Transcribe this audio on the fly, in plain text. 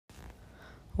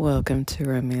Welcome to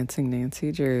Romancing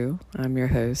Nancy Drew. I'm your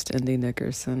host, Indy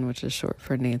Nickerson, which is short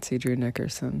for Nancy Drew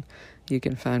Nickerson. You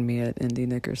can find me at Indy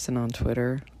Nickerson on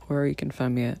Twitter, or you can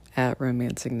find me at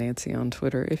Romancing Nancy on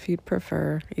Twitter if you'd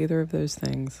prefer either of those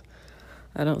things.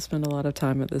 I don't spend a lot of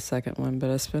time at the second one,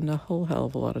 but I spend a whole hell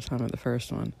of a lot of time at the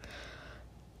first one.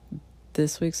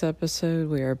 This week's episode,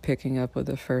 we are picking up with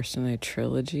the first in a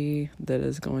trilogy that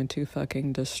is going to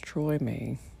fucking destroy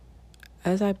me,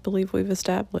 as I believe we've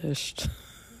established.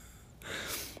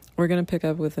 We're going to pick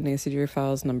up with the Nancy Drew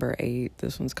Files number 8.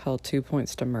 This one's called 2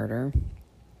 Points to Murder,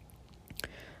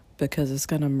 because it's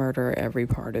going to murder every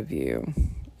part of you,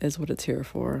 is what it's here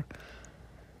for.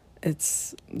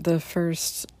 It's the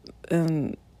first,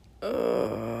 and,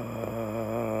 oh,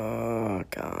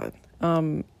 God.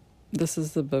 This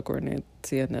is the book where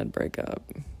Nancy and Ned break up.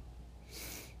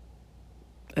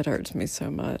 It hurts me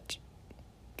so much.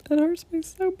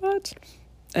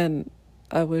 And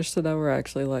I wish that I were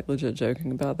actually legit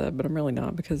joking about that, but I'm really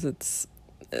not, because it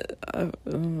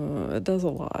does a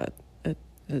lot.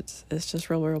 It's just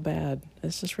real bad.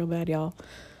 It's just real bad, y'all.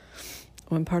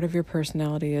 When part of your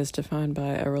personality is defined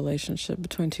by a relationship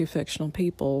between two fictional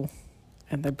people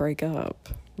and they break up,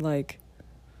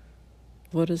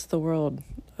 what is the world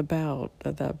about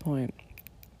at that point?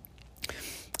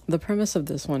 The premise of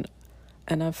this one,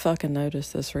 and I've fucking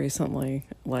noticed this recently,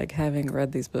 having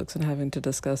read these books and having to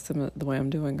discuss them the way I'm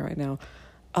doing right now.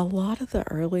 A lot of the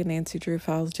early Nancy Drew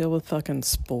Files deal with fucking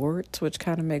sports, which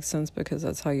kind of makes sense because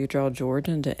that's how you draw George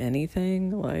into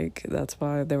anything. That's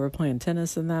why they were playing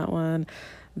tennis in that one.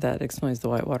 That explains the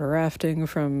whitewater rafting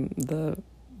from the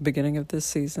beginning of this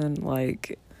season.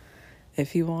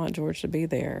 If you want George to be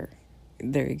there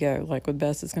you go. With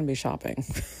Bess, it's going to be shopping.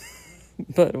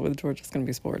 But with George, it's going to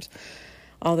be sports.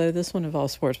 Although this one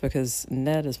involves sports because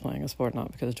Ned is playing a sport,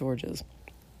 not because George is.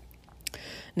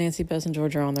 Nancy, Bess, and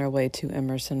George are on their way to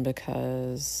Emerson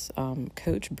because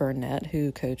Coach Burnett,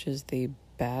 who coaches the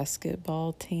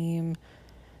basketball team,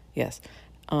 has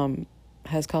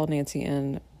called Nancy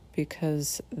in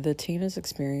because the team is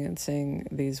experiencing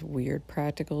these weird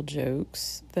practical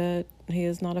jokes that he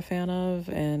is not a fan of,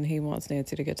 and he wants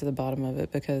Nancy to get to the bottom of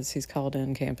it because he's called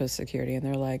in campus security, and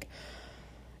they're like,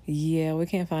 yeah, we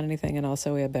can't find anything, and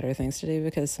also we have better things to do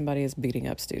because somebody is beating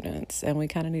up students, and we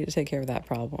kind of need to take care of that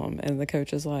problem. And the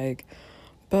coach is like,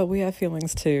 but we have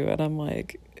feelings too. And I'm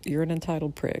like, you're an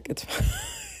entitled prick. It's fine.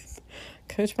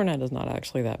 Coach Burnett is not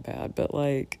actually that bad, but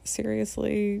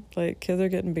seriously, kids are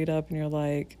getting beat up, and you're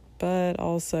like, but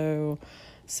also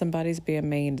somebody's being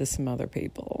mean to some other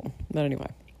people. But anyway,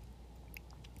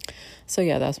 so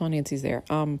yeah, that's why Nancy's there.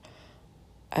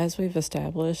 As we've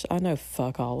established, I know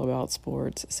fuck all about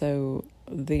sports, so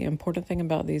the important thing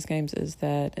about these games is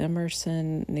that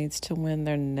Emerson needs to win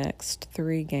their next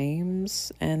 3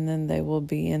 games, and then they will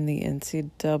be in the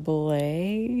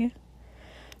NCAA,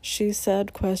 she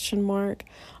said, ?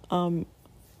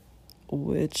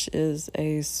 Which is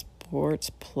a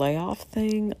sports playoff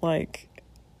thing.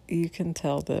 You can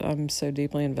tell that I'm so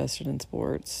deeply invested in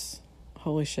sports.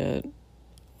 Holy shit.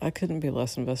 I couldn't be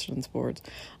less invested in sports.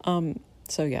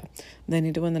 So yeah, they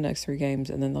need to win the next 3 games,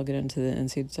 and then they'll get into the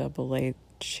NCAA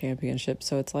championship.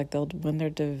 So it's they'll win their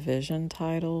division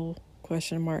title, ?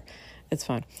 It's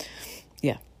fine.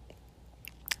 Yeah.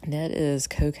 Ned is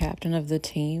co-captain of the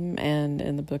team, and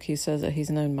in the book he says that he's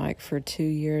known Mike for 2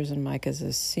 years, and Mike is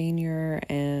a senior,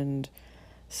 and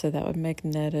so that would make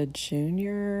Ned a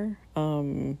junior.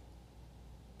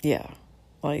 Yeah.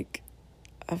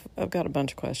 I've got a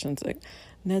bunch of questions.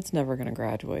 Ned's never going to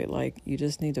graduate. You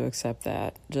just need to accept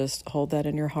that. Just hold that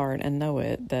in your heart and know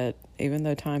it, that even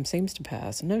though time seems to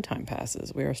pass, no time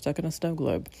passes. We are stuck in a snow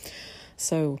globe.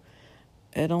 So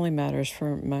it only matters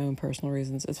for my own personal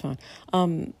reasons. It's fine.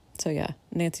 So yeah,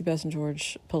 Nancy, Bess, and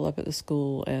George pull up at the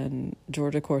school, and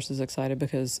George, of course, is excited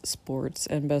because sports,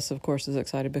 and Bess, of course, is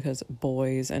excited because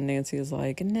boys, and Nancy is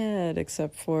like, Ned,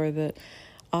 except for that.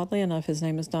 Oddly enough, his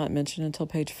name is not mentioned until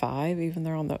page 5, even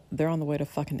they're on the way to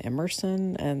fucking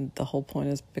Emerson, and the whole point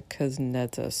is because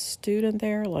Ned's a student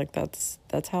there. That's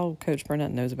how Coach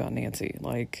Burnett knows about Nancy.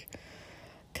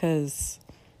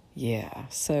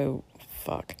 So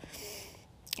fuck.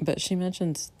 But she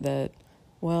mentions that,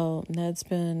 well, Ned's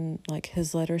been,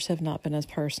 his letters have not been as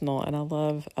personal, and I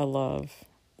love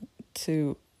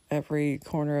to every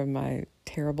corner of my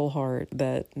terrible heart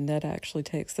that Ned actually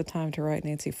takes the time to write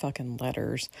Nancy fucking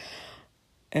letters.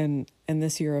 And in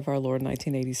this year of our Lord,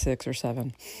 1986 or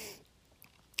 7,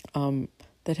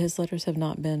 that his letters have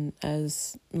not been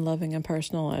as loving and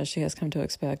personal as she has come to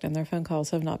expect, and their phone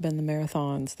calls have not been the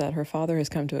marathons that her father has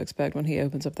come to expect when he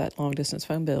opens up that long-distance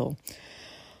phone bill.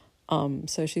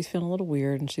 So she's feeling a little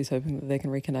weird, and she's hoping that they can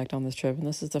reconnect on this trip. And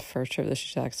this is the first trip that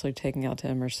she's actually taking out to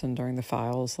Emerson during the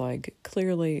files. Like,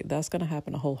 clearly, that's going to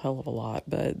happen a whole hell of a lot,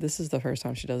 but this is the first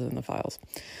time she does it in the files.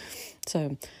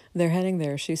 So they're heading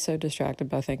there. She's so distracted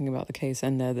by thinking about the case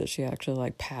and Ned that she actually,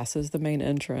 like, passes the main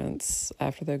entrance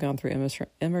after they've gone through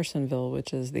Emersonville,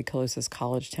 which is the closest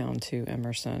college town to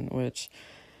Emerson, which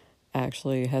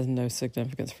actually has no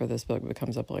significance for this book, but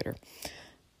comes up later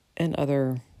and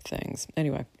other things.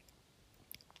 Anyway.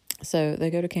 So they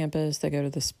go to campus, they go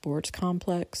to the sports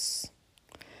complex,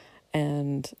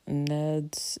 and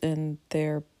Ned's in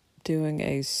there doing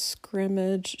a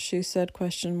scrimmage, she said,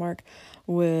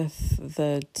 with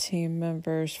the team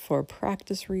members for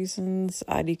practice reasons.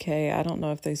 IDK, I don't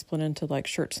know if they split into like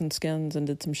shirts and skins and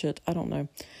did some shit. I don't know.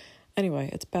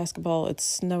 Anyway, it's basketball. It's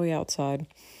snowy outside.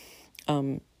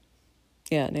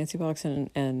 Yeah, Nancy walks in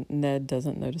and Ned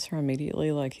doesn't notice her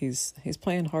immediately. Like he's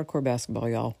playing hardcore basketball,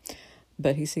 y'all.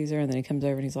 But he sees her, and then he comes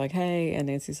over, and he's like, hey, and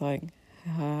Nancy's like,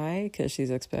 hi, because she's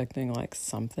expecting, like,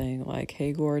 something like,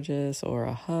 hey, gorgeous, or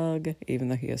a hug, even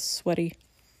though he is sweaty,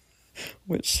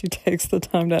 which she takes the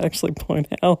time to actually point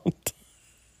out.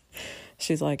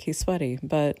 She's like, he's sweaty,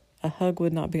 but a hug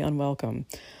would not be unwelcome,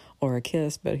 or a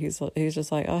kiss, but he's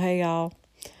just like, oh, hey, y'all,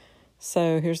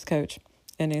 so here's the coach,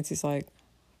 and Nancy's like,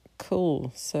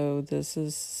 cool, so this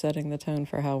is setting the tone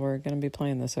for how we're going to be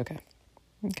playing this, okay.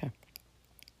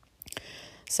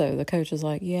 So the coach is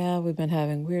like, yeah, we've been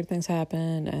having weird things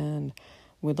happen, and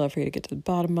we'd love for you to get to the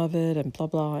bottom of it, and blah,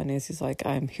 blah. And Nancy's like,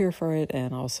 I'm here for it,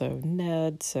 and also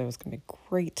Ned, so it's going to be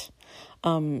great.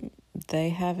 They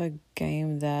have a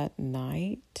game that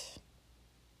night.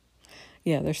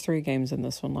 Yeah, there's 3 games in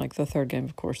this one. Like, the third game,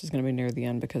 of course, is going to be near the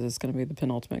end because it's going to be the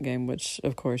penultimate game, which,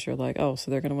 of course, you're like, oh, so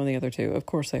they're going to win the other 2. Of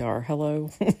course they are.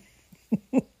 Hello?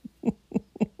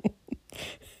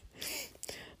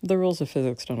 The rules of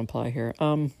physics don't apply here.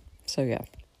 So yeah.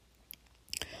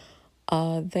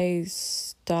 They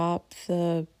stop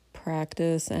the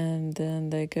practice and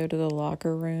then they go to the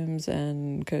locker rooms,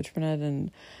 and Coach Burnett and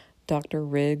Dr.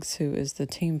 Riggs, who is the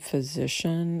team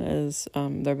physician, is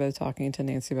they're both talking to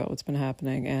Nancy about what's been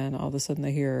happening, and all of a sudden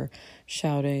they hear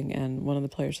shouting, and one of the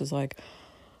players is like,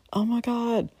 oh my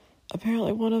God,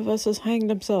 apparently one of us has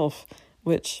hanged himself,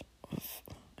 which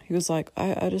he was like,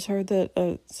 I just heard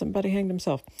that somebody hanged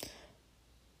himself.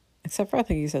 Except for I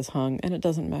think he says hung, and it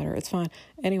doesn't matter. It's fine.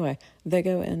 Anyway, they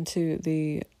go into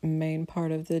the main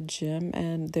part of the gym,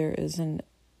 and there is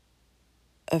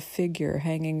a figure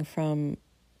hanging from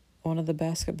one of the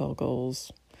basketball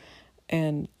goals.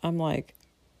 And I'm like,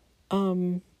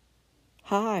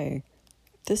 hi,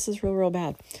 this is real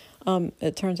bad.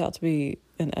 It turns out to be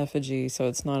an effigy, so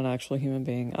it's not an actual human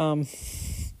being.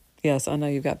 Yes, I know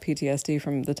you've got PTSD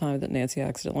from the time that Nancy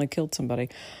accidentally killed somebody.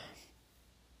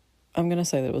 I'm going to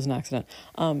say that it was an accident.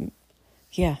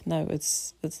 Yeah, no,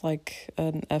 it's like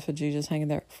an effigy just hanging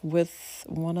there with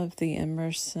one of the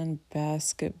Emerson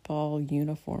basketball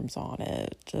uniforms on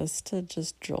it, just to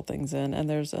drill things in. And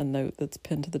there's a note that's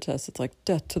pinned to the chest. It's like,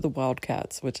 death to the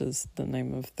Wildcats, which is the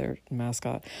name of their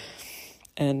mascot.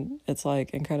 And it's like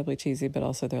incredibly cheesy, but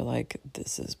also they're like,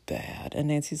 this is bad. And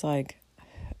Nancy's like,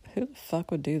 who the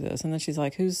fuck would do this? And then she's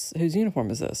like, whose uniform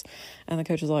is this? And the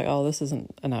coach is like, oh, this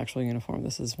isn't an actual uniform.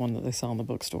 This is one that they sell in the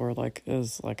bookstore, like,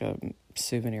 is like a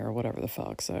souvenir or whatever the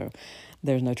fuck. So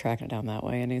there's no tracking it down that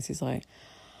way. And Nancy's like,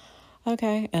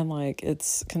 okay. And like,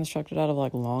 it's constructed out of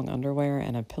like long underwear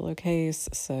and a pillowcase.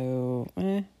 So,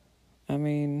 I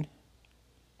mean,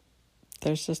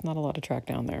 there's just not a lot to track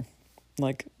down there.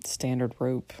 Like standard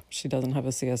rope. She doesn't have a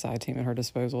CSI team at her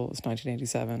disposal. It's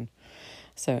 1987.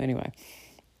 So anyway.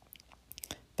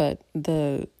 But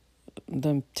the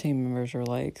team members are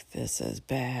like, this is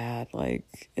bad.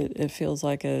 Like, it feels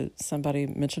like somebody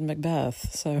mentioned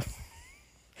Macbeth, so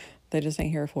they just ain't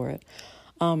here for it.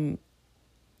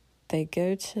 They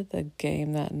go to the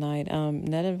game that night.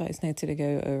 Ned invites Nancy to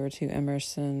go over to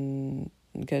Emerson,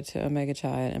 go to Omega Chi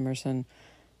at Emerson.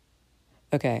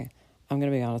 Okay, I'm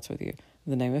going to be honest with you.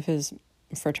 The name of his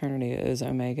fraternity is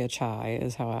Omega Chi,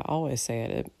 is how I always say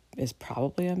it. It is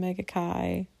probably Omega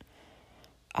Chi.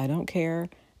 I don't care.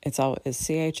 It's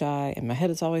CHI. In my head,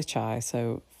 it's always Chi.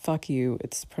 So fuck you.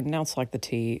 It's pronounced like the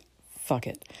T. Fuck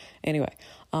it. Anyway,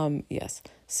 yes.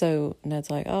 So Ned's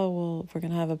like, oh, well, we're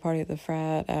going to have a party at the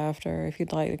frat after. If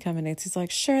you'd like to come. And Nancy's like,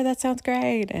 sure, that sounds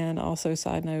great. And also,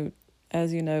 side note,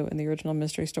 as you know, in the original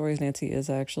Mystery Stories, Nancy is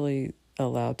actually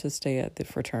allowed to stay at the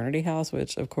fraternity house,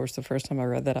 which, of course, the first time I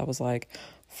read that, I was like,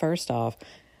 first off,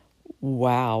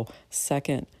 wow.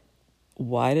 Second,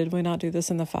 why did we not do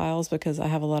this in the files? Because I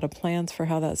have a lot of plans for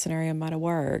how that scenario might have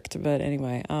worked. But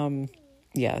anyway,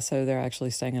 yeah, so they're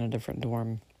actually staying in a different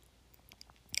dorm.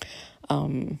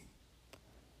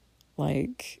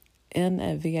 like in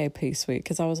a VIP suite,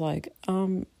 because I was like,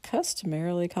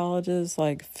 customarily colleges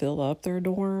like fill up their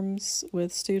dorms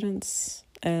with students,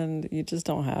 and you just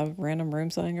don't have random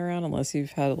rooms laying around unless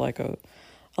you've had like a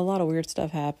lot of weird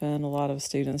stuff happen. A lot of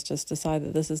students just decide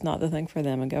that this is not the thing for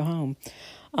them and go home.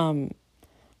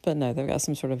 But no, they've got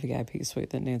some sort of VIP suite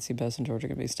that Nancy, Bess, and George are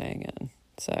going to be staying in.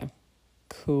 So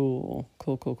cool.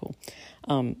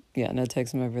 Yeah, Ned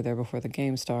takes them over there before the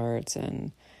game starts,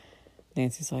 and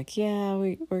Nancy's like, yeah,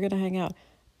 we're going to hang out.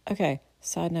 Okay,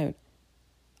 side note,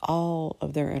 all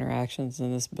of their interactions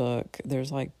in this book,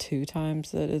 there's like 2 or 3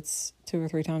 times that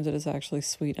it's actually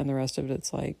sweet, and the rest of it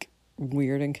it's like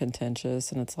weird and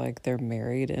contentious, and it's like they're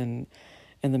married and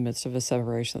in the midst of a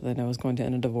separation that they know is going to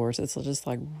end in divorce. It's just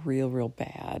like real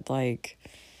bad, like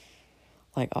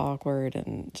awkward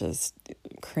and just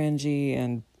cringy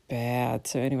and bad.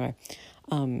 So anyway,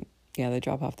 yeah, they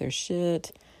drop off their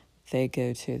shit, they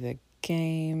go to the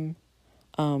game.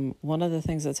 One of the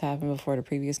things that's happened before at a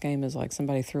previous game is like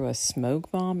somebody threw a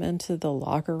smoke bomb into the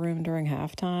locker room during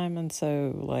halftime, and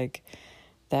so like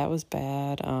that was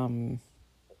bad.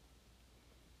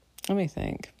 Let me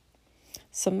think.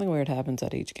 Something weird happens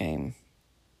at each game.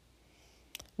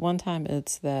 One time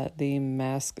it's that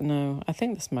I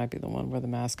think this might be the one where the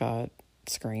mascot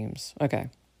screams. Okay.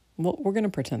 Well, we're going to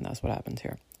pretend that's what happened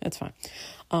here. It's fine.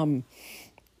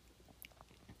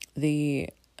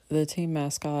 The team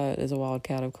mascot is a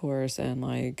wildcat, of course, and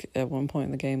like at one point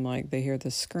in the game, like they hear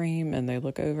the scream and they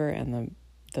look over, and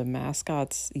the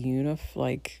mascot's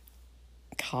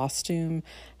costume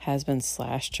has been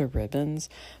slashed to ribbons,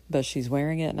 but she's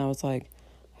wearing it, and I was like,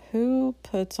 who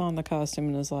puts on the costume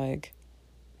and is like,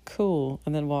 cool,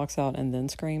 and then walks out and then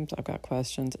screams? I've got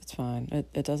questions. It's fine.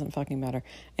 It doesn't fucking matter.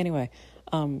 Anyway,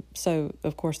 so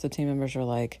of course the team members are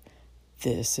like,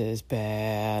 this is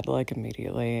bad, like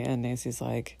immediately, and Nancy's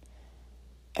like,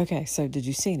 okay, so did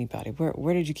you see anybody?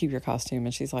 Where did you keep your costume?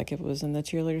 And she's like, it was in the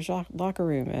cheerleaders' locker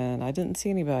room, and I didn't see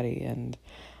anybody, and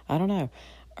I don't know.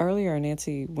 Earlier,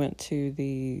 Nancy went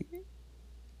to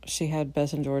she had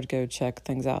Bess and George go check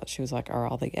things out. She was like, are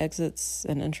all the exits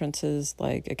and entrances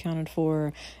like accounted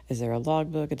for? Is there a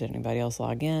logbook? Did anybody else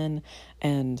log in?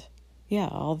 And yeah,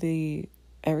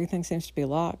 everything seems to be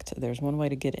locked. There's one way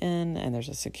to get in, and there's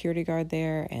a security guard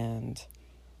there, and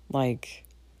like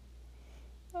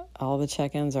all the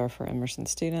check-ins are for Emerson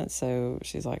students. So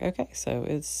she's like, okay, so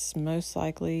it's most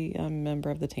likely a member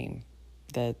of the team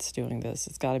that's doing this.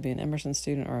 It's got to be an Emerson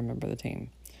student or a member of the team,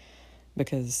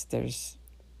 because there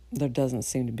doesn't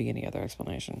seem to be any other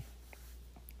explanation.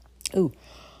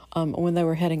 When they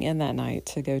were heading in that night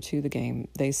to go to the game,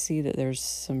 they see that there's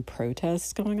some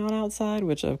protests going on outside,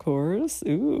 which of course,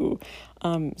 so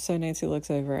Nancy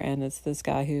looks over, and it's this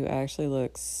guy who actually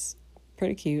looks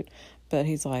pretty cute, but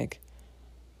he's like,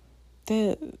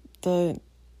 the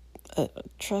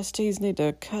trustees need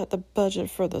to cut the budget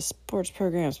for the sports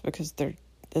programs because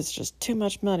it's just too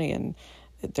much money and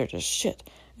they're just shit.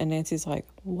 And Nancy's like,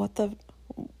 what?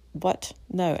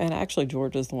 No. And actually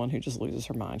George is the one who just loses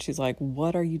her mind. She's like,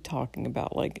 what are you talking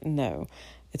about? Like, no,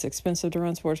 it's expensive to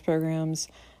run sports programs.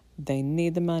 They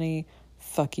need the money.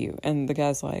 Fuck you. And the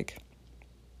guy's like,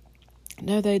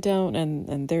 no, they don't.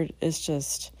 And it's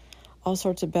just all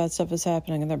sorts of bad stuff is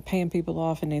happening, and they're paying people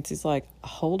off. And Nancy's like,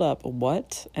 hold up,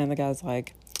 what? And the guy's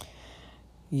like,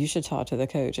 you should talk to the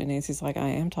coach. And Nancy's like, I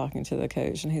am talking to the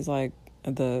coach. And he's like,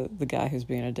 the guy who's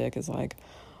being a dick is like,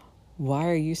 why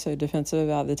are you so defensive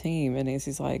about the team? And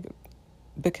Nancy's like,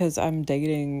 because I'm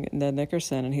dating Ned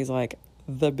Nickerson. And he's like,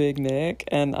 the Big Nick?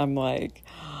 And I'm like,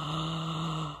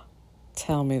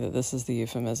 tell me that this is the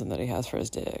euphemism that he has for his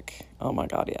dick. Oh my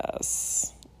God,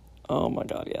 yes.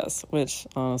 Which,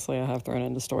 honestly, I have thrown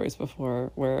into stories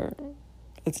before where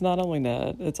it's not only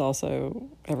Ned, it's also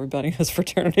everybody in his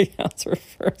fraternity house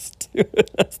refers to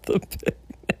it as the Big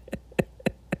Nick.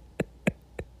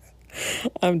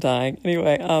 I'm dying.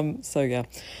 Anyway, so yeah.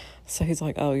 So he's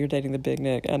like, oh, you're dating the Big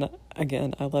Nick. And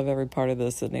again, I love every part of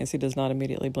this that Nancy does not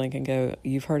immediately blink and go,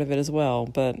 you've heard of it as well,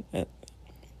 but it's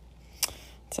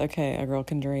okay. A girl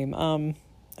can dream.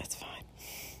 It's fine.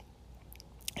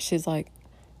 She's like,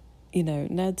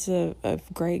 Ned's a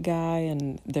great guy,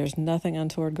 and there's nothing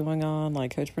untoward going on.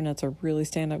 Like, Coach Burnett's a really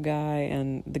stand-up guy,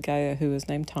 and the guy who is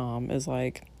named Tom is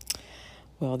like,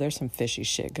 well, there's some fishy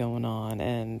shit going on,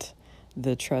 and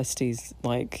the trustees,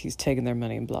 like, he's taking their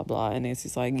money and blah, blah. And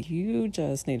Nancy's like, you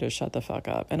just need to shut the fuck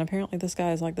up. And apparently this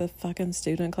guy is like the fucking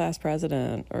student class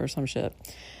president or some shit.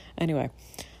 Anyway,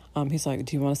 He's like,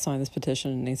 do you want to sign this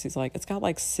petition? And Nancy's like, it's got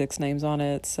like 6 names on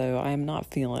it, so I am not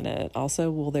feeling it.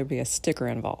 Also, will there be a sticker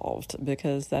involved?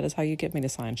 Because that is how you get me to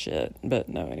sign shit. But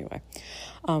no, anyway.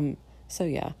 So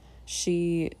yeah,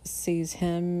 she sees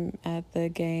him at the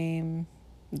game,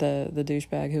 the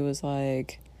douchebag who was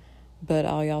like, but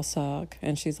all y'all suck.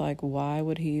 And she's like, why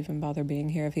would he even bother being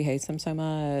here if he hates them so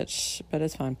much? But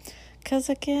it's fine. Because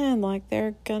again, like,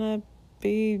 they're gonna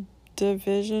be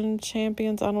division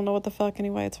champions. I don't know what the fuck.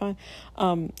 Anyway, it's fine.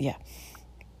 Yeah.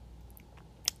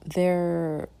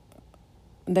 They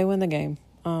win the game.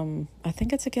 I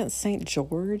think it's against St.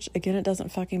 George. Again, it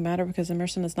doesn't fucking matter because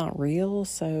Emerson is not real,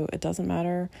 so it doesn't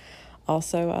matter.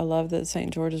 Also, I love that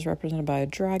St. George is represented by a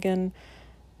dragon.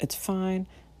 It's fine.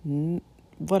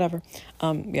 Whatever.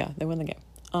 Yeah, they win the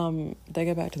game. They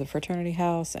go back to the fraternity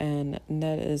house, and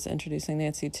Ned is introducing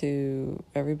Nancy to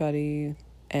everybody,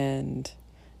 and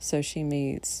so she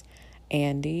meets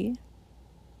Andy,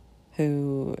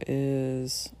 who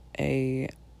is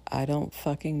I don't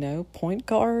fucking know, point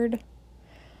guard.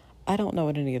 I don't know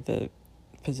what any of the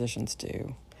positions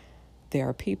do. There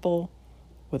are people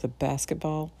with a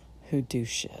basketball who do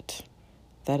shit.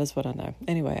 That is what I know.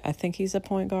 Anyway, I think he's a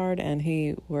point guard, and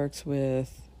he works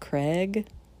with Craig,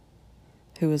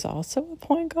 who is also a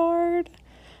point guard.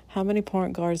 How many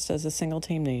point guards does a single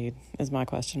team need, is my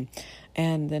question.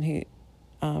 And then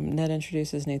Ned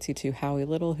introduces Nancy to Howie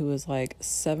Little, who is like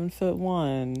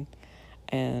 7'1"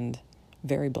 and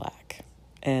very black,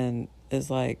 and is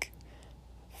like,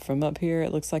 from up here,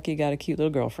 it looks like he got a cute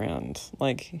little girlfriend.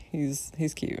 Like, he's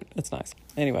cute. It's nice.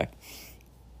 Anyway.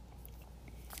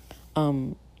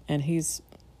 And he's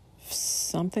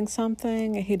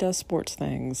something. He does sports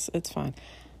things. It's fine.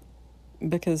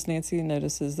 Because Nancy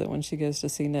notices that when she goes to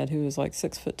see Ned, who is like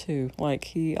 6'2", like,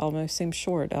 he almost seems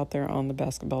short out there on the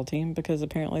basketball team, because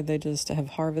apparently they just have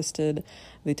harvested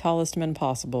the tallest men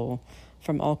possible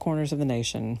from all corners of the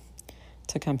nation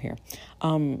to come here.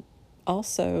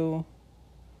 Also,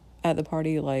 at the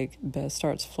party, like, Beth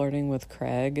starts flirting with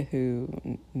Craig,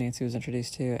 who Nancy was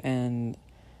introduced to, and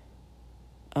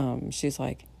she's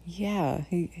like, yeah,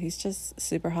 he's just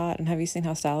super hot, and have you seen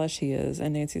how stylish he is?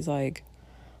 And Nancy's like,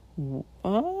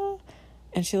 what?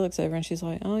 And she looks over and she's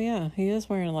like, oh yeah, he is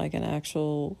wearing like an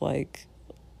actual, like,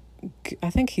 I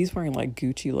think he's wearing like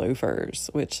Gucci loafers,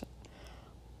 which,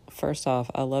 first off,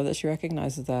 I love that she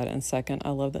recognizes that, and second, I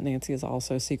love that Nancy is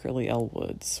also secretly Elle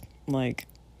Woods. Like,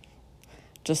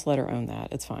 just let her own that.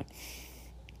 It's fine.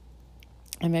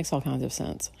 It makes all kinds of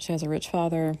sense. She has a rich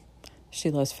father. She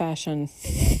loves fashion.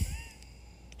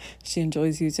 She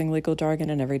enjoys using legal jargon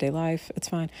in everyday life. It's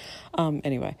fine.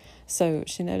 Anyway, so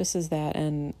she notices that,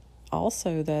 and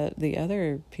also that the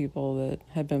other people that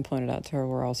had been pointed out to her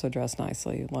were also dressed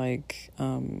nicely. Like,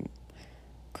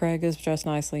 Craig is dressed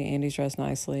nicely, Andy's dressed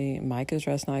nicely, Mike is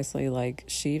dressed nicely. Like,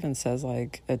 she even says,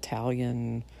 like,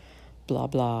 Italian, blah,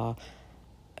 blah.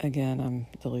 Again, I'm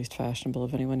the least fashionable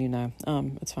of anyone you know.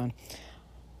 It's fine.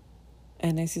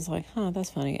 And Nancy's like,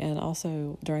 that's funny. And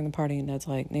also, during the party, Ned's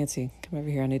like, Nancy, come over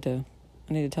here. I need to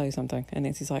tell you something. And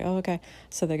Nancy's like, oh, okay.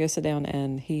 So they go sit down,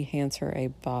 and he hands her a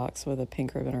box with a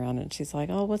pink ribbon around it. And she's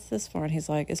like, oh, what's this for? And he's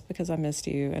like, it's because I missed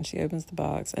you. And she opens the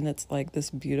box, and it's like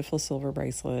this beautiful silver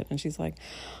bracelet. And she's like,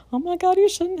 oh my God, you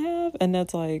shouldn't have. And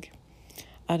Ned's like,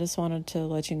 I just wanted to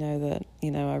let you know that,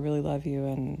 I really love you,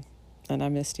 and I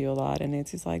missed you a lot. And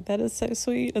Nancy's like, that is so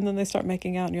sweet. And then they start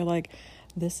making out, and you're like,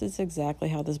 this is exactly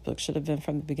how this book should have been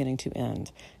from the beginning to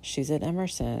end. She's at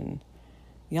Emerson.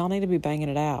 Y'all need to be banging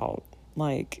it out.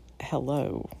 Like,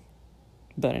 hello.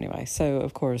 But anyway, so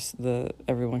of course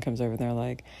everyone comes over and they're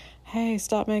like, hey,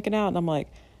 stop making out. And I'm like,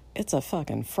 it's a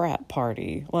fucking frat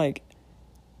party. Like,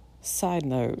 side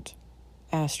note,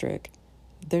 asterisk,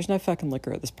 there's no fucking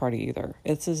liquor at this party either.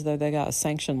 It's as though they got a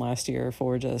sanction last year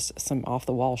for just some off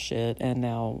the wall shit, and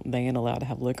now they ain't allowed to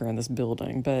have liquor in this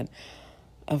building. But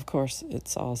of course,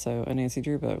 it's also a Nancy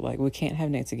Drew book. Like, we can't have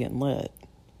Nancy getting lit.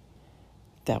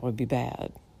 That would be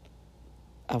bad.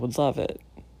 I would love it,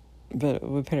 but it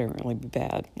would apparently be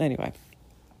bad. Anyway,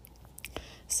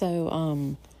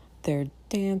 so they're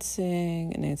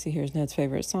dancing, and Nancy hears Ned's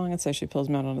favorite song, and so she pulls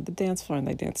him out onto the dance floor, and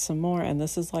they dance some more, and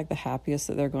this is like the happiest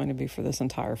that they're going to be for this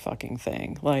entire fucking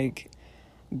thing. Like,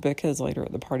 because later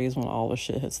at the party is when all the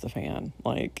shit hits the fan,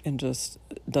 like, and just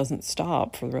doesn't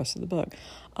stop for the rest of the book.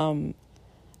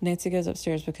 Nancy goes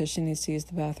upstairs because she needs to use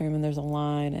the bathroom, and there's a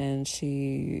line, and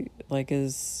she, like,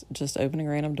 is just opening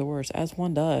random doors, as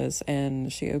one does,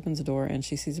 and she opens a door, and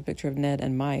she sees a picture of Ned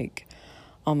and Mike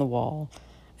on the wall,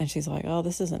 and she's like, oh,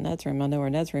 this isn't Ned's room. I know where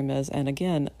Ned's room is. And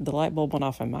again, the light bulb went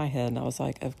off in my head, and I was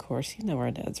like, of course you know where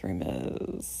Ned's room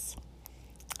is.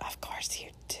 Of course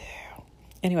you do.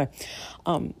 Anyway,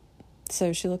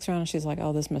 So she looks around and she's like,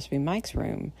 oh, this must be Mike's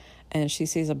room. And she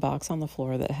sees a box on the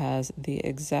floor that has the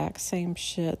exact same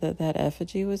shit that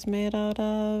effigy was made out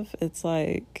of. It's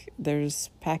like there's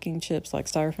packing chips, like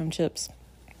styrofoam chips.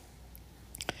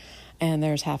 And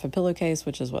there's half a pillowcase,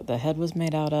 which is what the head was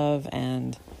made out of.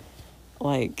 And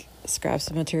like scraps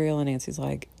of material. And Nancy's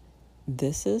like,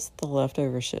 this is the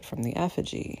leftover shit from the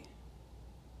effigy.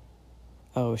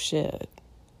 Oh, shit.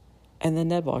 And then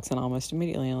Ned walks in almost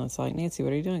immediately, and it's like, Nancy,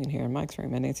 what are you doing in here in Mike's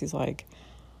room? And Nancy's like,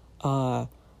 I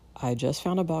just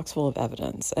found a box full of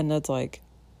evidence. And Ned's like,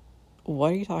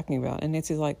 what are you talking about? And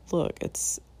Nancy's like, look,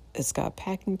 it's got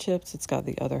packing chips. It's got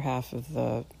the other half of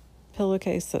the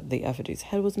pillowcase that the effigy's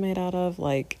head was made out of.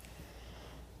 Like,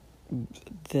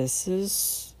 this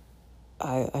is...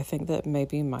 I think that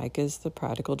maybe Mike is the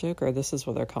practical joker. This is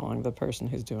what they're calling the person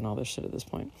who's doing all this shit at this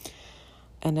point.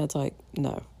 And Ned's like,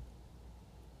 no.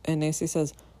 And Nancy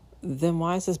says, then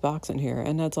why is this box in here?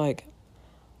 And Ned's like,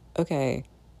 okay,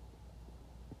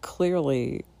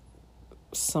 clearly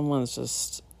someone's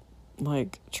just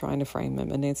like trying to frame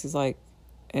him. And Nancy's like,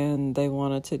 and they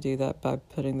wanted to do that by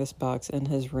putting this box in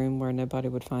his room where nobody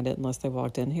would find it unless they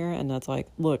walked in here. And Ned's like,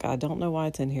 look, I don't know why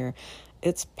it's in here.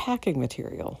 It's packing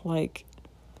material. Like,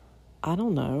 I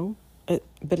don't know,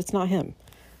 but it's not him.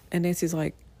 And Nancy's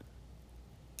like,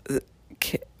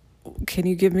 can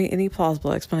you give me any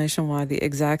plausible explanation why the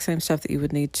exact same stuff that you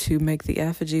would need to make the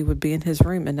effigy would be in his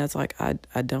room? And that's like, I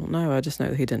don't know. I just know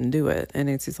that he didn't do it. And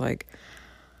Nancy's like,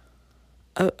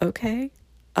 oh, okay,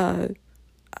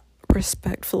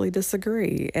 respectfully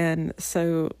disagree. And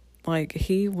so, like,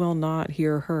 he will not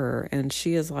hear her. And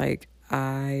she is like,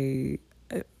 I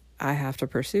have to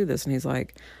pursue this. And he's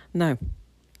like, no.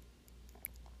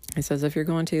 He says, if you're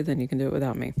going to, then you can do it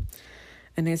without me.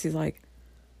 And Nancy's like,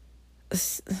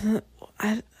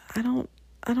 I don't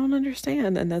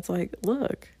understand. And that's like,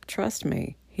 look, trust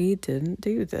me, he didn't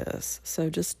do this. So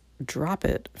just drop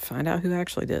it. Find out who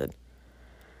actually did.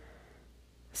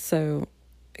 So,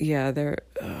 yeah,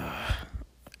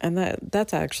 and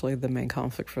that's actually the main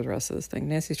conflict for the rest of this thing.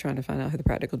 Nancy's trying to find out who the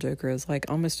practical joker is. Like,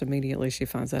 almost immediately she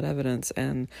finds that evidence,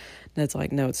 and Ned's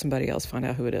like, no, it's somebody else. Find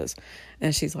out who it is.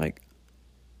 And she's like,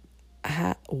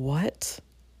 what?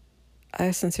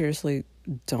 I sincerely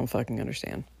don't fucking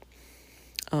understand.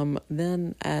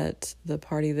 Then at the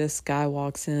party, this guy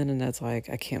walks in, and Ned's like,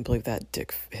 I can't believe that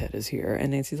dickhead is here.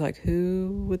 And Nancy's like,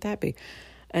 who would that be?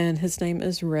 And his name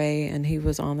is Ray, and he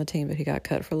was on the team, but he got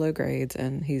cut for low grades,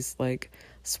 and he's like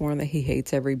sworn that he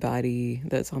hates everybody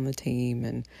that's on the team,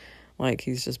 and like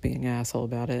he's just being an asshole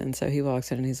about it. And so he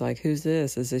walks in and he's like, who's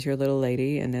this? Is this your little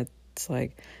lady? And it's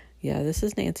like, yeah, this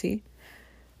is Nancy.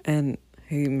 And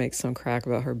he makes some crack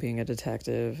about her being a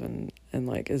detective and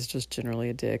like is just generally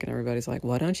a dick, and everybody's like,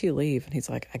 why don't you leave? And he's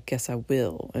like, I guess I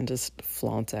will, and just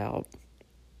flaunts out.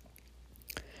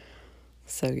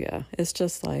 So yeah, it's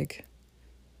just like,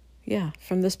 yeah,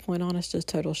 from this point on, it's just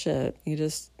total shit. You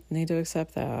just need to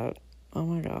accept that. Oh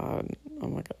my god.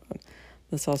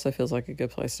 This also feels like a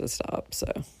good place to stop.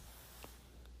 So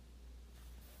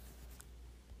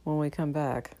when we come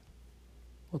back,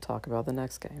 we'll talk about the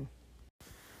next game.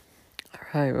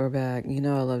 All right, we're back. You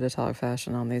know I love to talk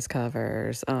fashion on these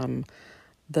covers.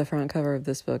 The front cover of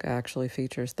this book actually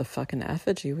features the fucking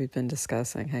effigy we've been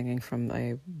discussing hanging from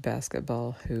a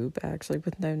basketball hoop, actually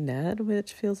with no Ned,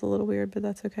 which feels a little weird, but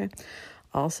that's okay.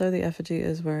 Also, the effigy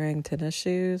is wearing tennis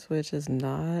shoes, which is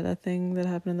not a thing that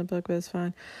happened in the book, but it's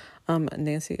fine.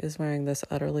 Nancy is wearing this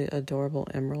utterly adorable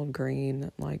emerald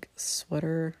green, like,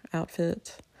 sweater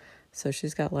outfit. So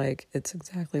she's got, like, it's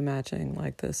exactly matching,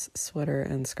 like, this sweater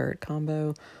and skirt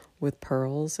combo with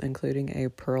pearls, including a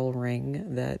pearl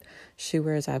ring that she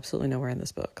wears absolutely nowhere in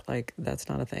this book. Like, that's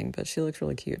not a thing, but she looks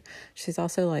really cute. She's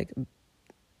also, like,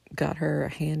 got her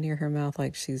hand near her mouth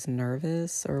like she's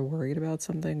nervous or worried about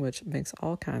something, which makes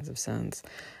all kinds of sense.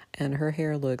 And her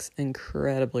hair looks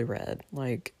incredibly red,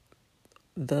 like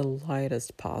the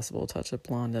lightest possible touch of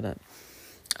blonde in it.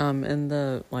 In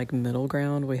the, like, middle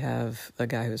ground, we have a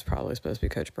guy who's probably supposed to be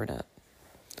Coach Burnett.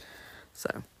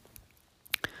 So,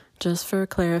 just for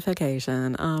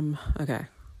clarification, okay.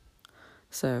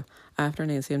 So, after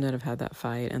Nancy and Ned have had that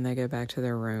fight and they go back to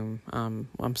their room,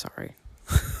 I'm sorry.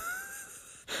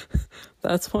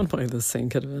 That's one way this scene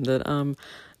could have ended.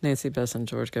 Nancy, Bess, and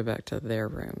George go back to their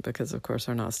room because, of course,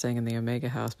 they're not staying in the Omega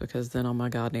house because then, oh my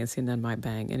God, Nancy and Ned might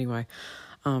bang. Anyway,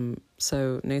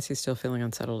 so Nancy's still feeling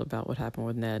unsettled about what happened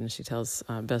with Ned, and she tells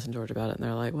Bess and George about it, and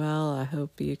they're like, well, I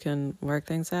hope you can work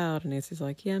things out. And Nancy's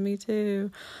like, yeah, me too.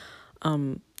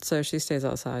 So she stays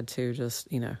outside to just,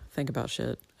 think about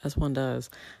shit, as one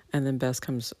does. And then Bess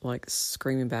comes, like,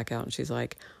 screaming back out, and she's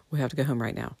like, we have to go home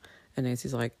right now. And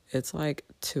Nancy's like, it's like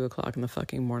 2:00 in the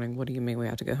fucking morning. What do you mean we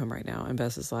have to go home right now? And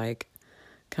Bess is like,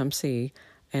 come see.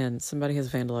 And somebody has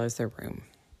vandalized their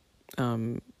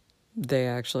room. They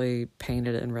actually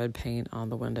painted it in red paint on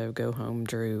the window, go home,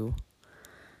 Drew,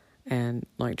 and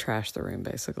like trashed the room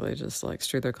basically. Just like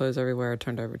strewed their clothes everywhere,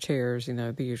 turned over chairs,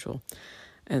 the usual.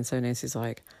 And so Nancy's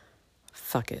like,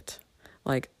 fuck it.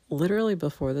 Like literally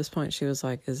before this point, she was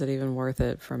like, is it even worth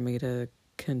it for me to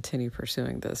continue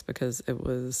pursuing this? Because it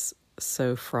was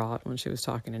so fraught when she was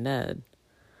talking to Ned.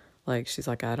 Like, she's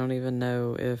like, I don't even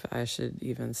know if I should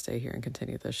even stay here and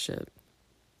continue this shit.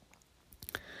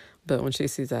 But when she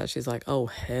sees that, she's like, oh,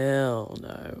 hell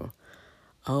no.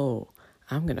 Oh,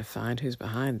 I'm going to find who's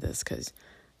behind this because,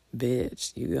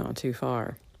 bitch, you gone too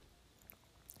far.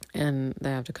 And they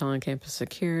have to call in campus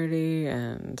security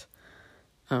and,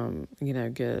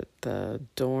 get the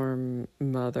dorm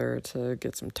mother to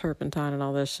get some turpentine and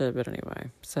all this shit. But anyway,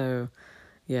 so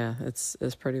yeah, it's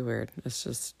pretty weird. It's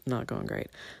just not going great.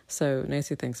 So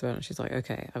Nancy thinks about it and she's like,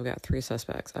 okay, I've got 3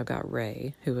 suspects. I've got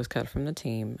Ray, who was cut from the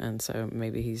team, and so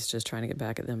maybe he's just trying to get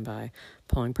back at them by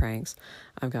pulling pranks.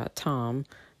 I've got Tom,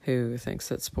 who thinks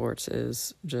that sports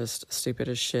is just stupid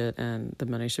as shit and the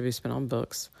money should be spent on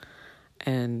books.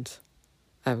 And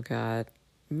I've got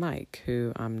Mike,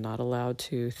 who I'm not allowed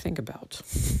to think about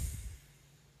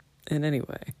in any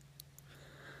way.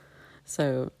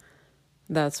 So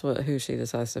that's who she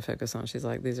decides to focus on. She's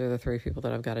like, these are the 3 people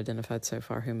that I've got identified so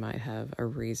far who might have a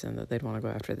reason that they'd want to go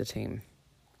after the team.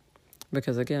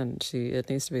 Because again, it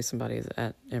needs to be somebody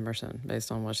at Emerson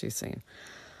based on what she's seen.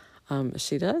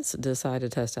 She does decide to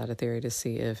test out a theory to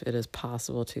see if it is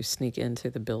possible to sneak into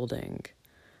the building.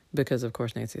 Because, of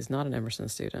course, Nancy's not an Emerson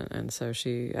student, and so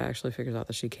she actually figures out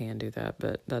that she can do that,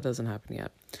 but that doesn't happen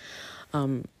yet.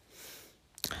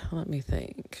 Let me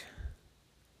think.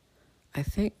 I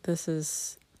think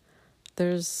there's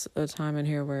a time in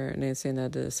here where Nancy and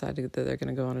Ned decided that they're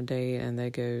going to go on a date, and they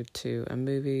go to a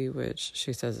movie, which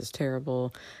she says is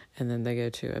terrible, and then they go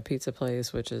to a pizza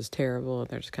place, which is terrible, and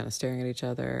they're just kind of staring at each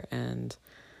other, and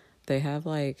they have,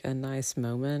 like, a nice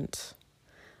moment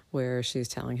where she's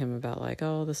telling him about, like,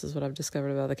 oh, this is what I've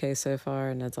discovered about the case so far.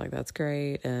 And Ned's like, that's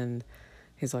great. And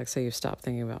he's like, so you've stopped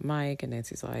thinking about Mike? And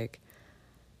Nancy's like,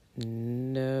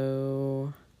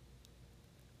 no.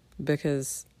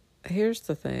 Because here's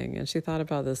the thing. And she thought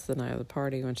about this the night of the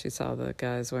party when she saw the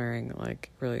guys wearing, like,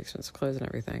 really expensive clothes and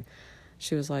everything.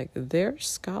 She was like, they're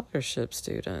scholarship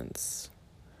students.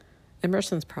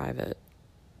 Emerson's private.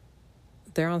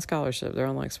 They're on scholarship. They're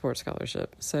on, like, sports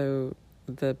scholarship. So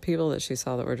the people that she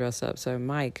saw that were dressed up, so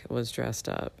Mike was dressed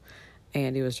up,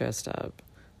 Andy was dressed up,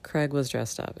 Craig was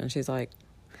dressed up, and she's like,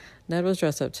 Ned was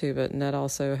dressed up too, but Ned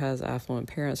also has affluent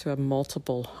parents who have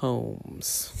multiple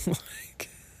homes. Like,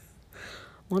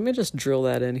 let me just drill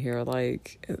that in here.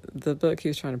 Like, the book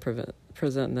keeps trying to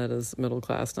present Ned as middle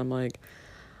class, and I'm like,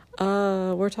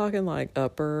 we're talking like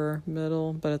upper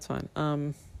middle, but it's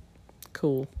fine.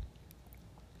 Cool.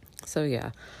 So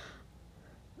yeah.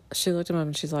 She looked at him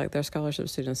and she's like, they're scholarship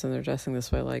students and they're dressing this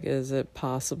way. Like, is it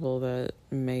possible that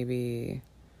maybe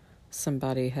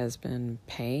somebody has been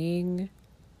paying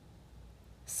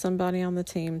somebody on the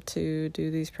team to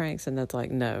do these pranks? And that's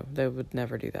like, no, they would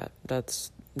never do that.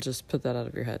 That's just put that out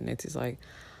of your head. And Nancy's like,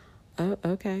 oh,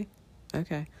 okay.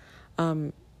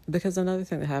 Because another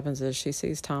thing that happens is she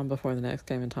sees Tom before the next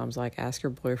game and Tom's like, ask your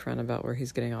boyfriend about where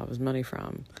he's getting all of his money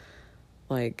from.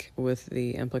 Like, with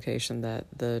the implication that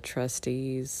the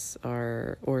trustees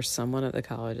or someone at the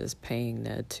college is paying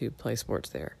Ned to play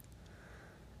sports there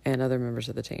and other members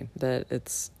of the team.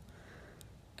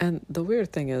 And the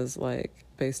weird thing is, like,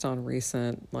 based on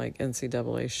recent, like,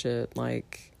 NCAA shit,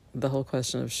 like, the whole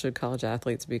question of should college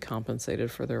athletes be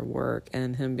compensated for their work,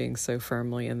 and him being so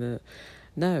firmly in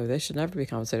no, they should never be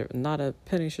compensated. Not a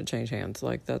penny should change hands.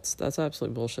 Like, that's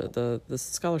absolute bullshit. The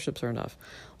scholarships are enough.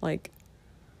 Like,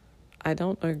 I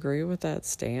don't agree with that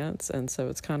stance, and so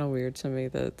it's kind of weird to me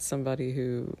that somebody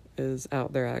who is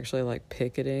out there actually, like,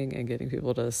 picketing and getting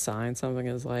people to sign something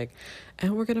is like,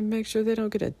 and we're going to make sure they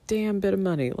don't get a damn bit of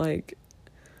money. Like,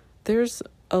 there's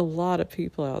a lot of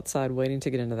people outside waiting to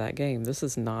get into that game. This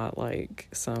is not, like,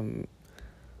 some,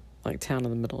 like, town in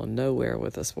the middle of nowhere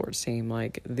with a sports team.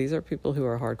 Like, these are people who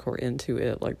are hardcore into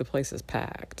it. Like, the place is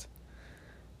packed.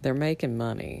 They're making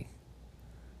money.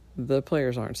 The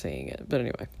players aren't seeing it. But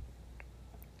anyway.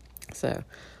 So,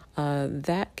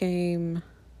 that game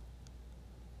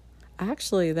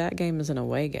is an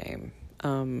away game,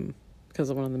 because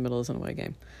the one in the middle is an away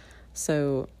game.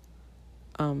 So,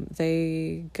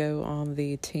 they go on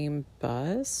the team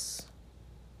bus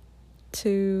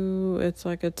it's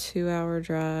like a 2-hour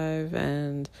drive,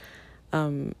 and,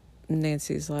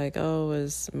 Nancy's like, oh,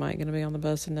 is Mike going to be on the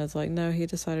bus? And Ned's like, no, he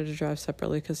decided to drive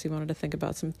separately because he wanted to think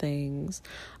about some things.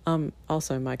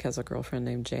 Also, Mike has a girlfriend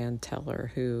named Jan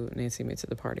Teller who Nancy meets at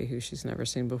the party, who she's never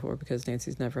seen before because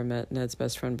Nancy's never met Ned's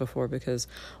best friend before because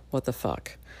what the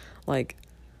fuck? Like,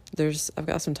 I've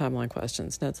got some timeline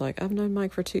questions. Ned's like, I've known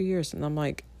Mike for 2 years. And I'm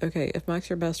like, okay, if Mike's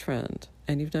your best friend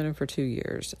and you've known him for 2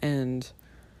 years and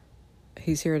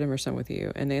he's here at Emerson with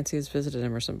you and Nancy has visited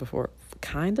Emerson before,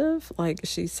 kind of, like,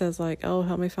 she says, like, oh,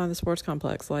 help me find the sports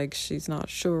complex, like, she's not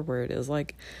sure where it is.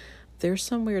 Like, there's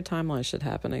some weird timeline shit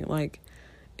happening. Like,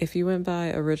 if you went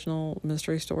by original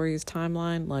Mystery Stories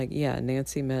timeline, like, yeah,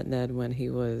 Nancy met Ned when he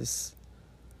was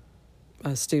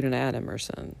a student at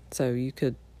Emerson, so you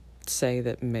could say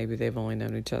that maybe they've only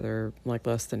known each other like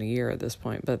less than a year at this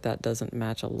point, but that doesn't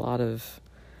match a lot of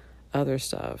other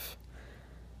stuff.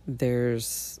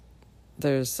 There's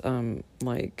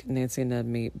like Nancy and Ned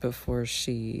meet before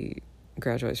she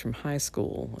graduates from high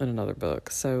school in another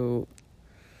book. So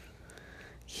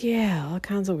yeah, all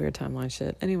kinds of weird timeline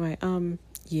shit. Anyway,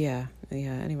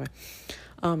 anyway.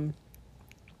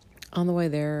 On the way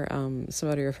there,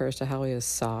 somebody refers to Howie as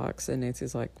socks, and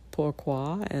Nancy's like,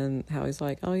 pourquoi? And Howie's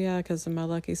like, oh yeah, because of my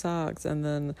lucky socks. And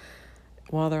then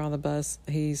while they're on the bus,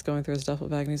 he's going through his duffel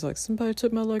bag and he's like, somebody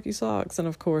took my lucky socks. And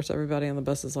of course, everybody on the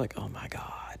bus is like, oh my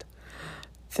God,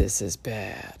 this is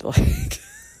bad. Like,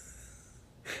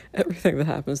 everything that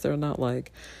happens, they're not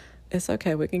like, it's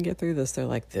okay, we can get through this. They're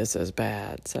like, this is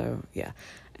bad. So yeah.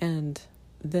 And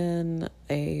then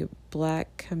a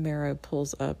black Camaro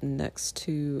pulls up next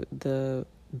to the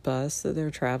bus that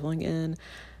they're traveling in,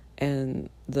 and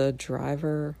the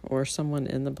driver or someone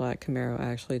in the black Camaro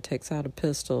actually takes out a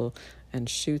pistol and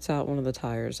shoots out one of the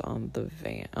tires on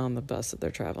the bus that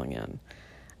they're traveling in.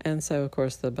 And so, of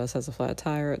course, the bus has a flat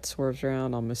tire. It swerves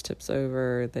around, almost tips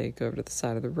over. They go over to the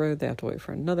side of the road. They have to wait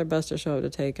for another bus to show up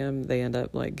to take them. They end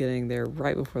up, like, getting there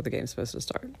right before the game's supposed to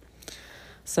start.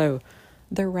 So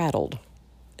they're rattled,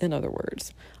 in other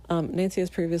words. Nancy has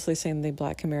previously seen the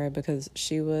black Camaro because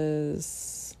she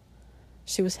was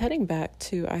heading back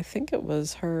to, I think it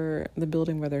was the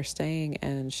building where they're staying,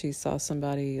 and she saw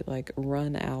somebody, like,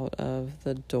 run out of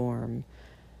the dorm,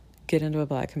 get into a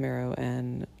black Camaro,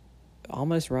 and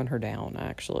almost run her down,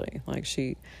 actually. Like,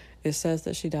 it says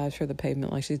that she dives for the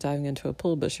pavement like she's diving into a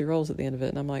pool, but she rolls at the end of it.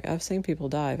 And I'm like, I've seen people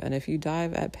dive, and if you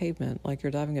dive at pavement like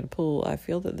you're diving in a pool, I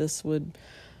feel that this would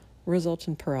result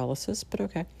in paralysis, but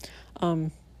okay.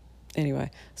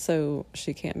 Anyway, so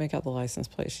she can't make out the license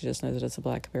plate. She just knows that it's a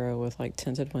black Camaro with, like,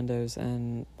 tinted windows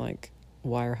and, like,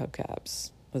 wire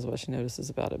hubcaps is what she notices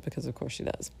about it, because of course she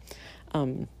does.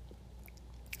 And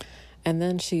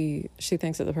then she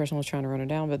thinks that the person was trying to run her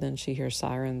down, but then she hears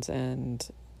sirens, and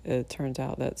it turns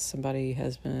out that somebody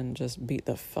has been just beat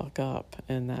the fuck up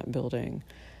in that building.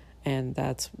 And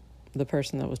that's the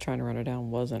person that was trying to run her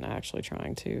down wasn't actually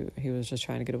trying to. He was just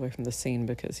trying to get away from the scene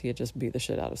because he had just beat the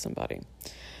shit out of somebody.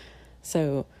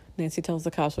 So Nancy tells the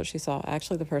cops what she saw.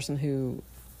 Actually, the person who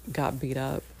got beat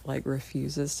up, like,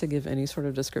 refuses to give any sort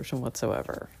of description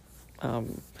whatsoever.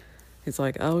 He's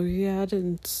like, oh, yeah, I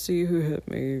didn't see who hit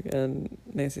me. And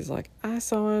Nancy's like, I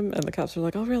saw him. And the cops are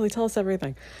like, oh, really? Tell us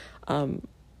everything. Let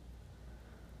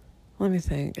me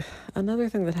think. Another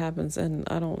thing that happens, and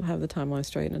I don't have the timeline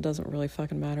straight, and it doesn't really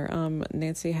fucking matter.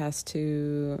 Nancy has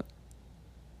to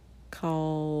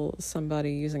call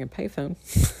somebody using a payphone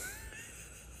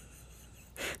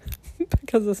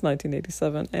because it's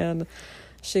 1987. And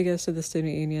she goes to the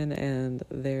student union, and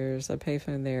there's a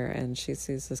payphone there, and she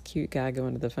sees this cute guy go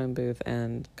into the phone booth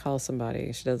and call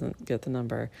somebody. She doesn't get the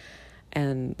number,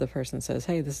 and the person says,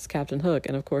 hey, this is Captain Hook.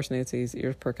 And of course Nancy's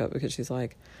ears perk up because she's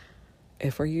like,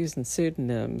 if we're using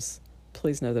pseudonyms,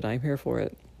 please know that I'm here for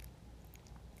it.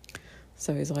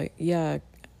 So he's like, yeah,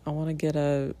 I want to get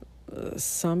a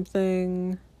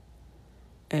something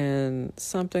and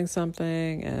something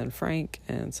and Frank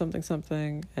and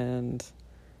something and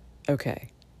okay.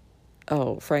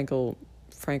 Oh, Frank will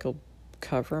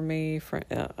cover me.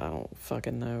 I don't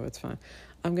fucking know. It's fine.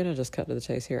 I'm going to just cut to the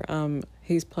chase here.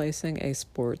 He's placing a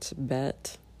sports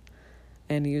bet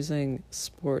and using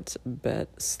sports bet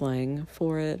slang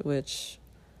for it, which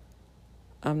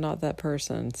I'm not that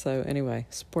person. So anyway,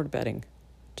 sport betting.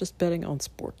 Just betting on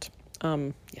sport.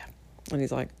 Yeah. And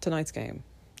he's like, tonight's game.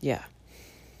 Yeah.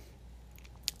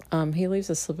 He leaves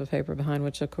a slip of paper behind,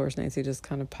 which of course Nancy just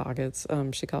kind of pockets.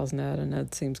 She calls Ned, and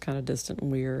Ned seems kind of distant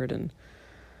and weird. And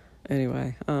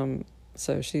anyway,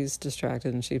 so she's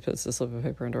distracted, and she puts the slip of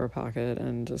paper into her pocket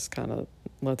and just kind of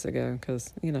lets it go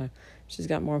because, you know, she's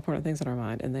got more important things on her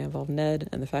mind, and they involve Ned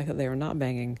and the fact that they are not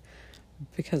banging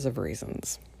because of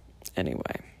reasons.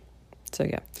 Anyway, so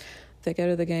yeah, they go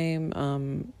to the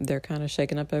game. They're kind of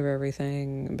shaken up over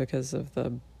everything because of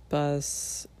the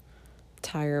bus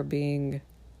tire being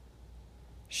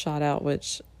shot out,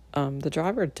 which the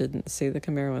driver didn't see the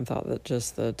Camaro and thought that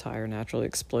just the tire naturally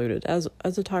exploded, as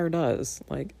a tire does.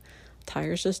 Like,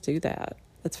 tires just do that.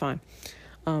 It's fine.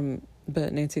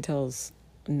 But Nancy tells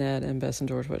Ned and Bess and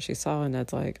George what she saw, and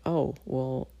Ned's like, oh,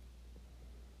 well,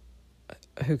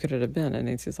 who could it have been? And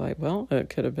Nancy's like, well, it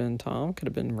could have been Tom, could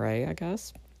have been Ray, I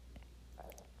guess.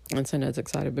 And so Ned's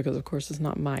excited because, of course, it's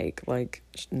not Mike. Like,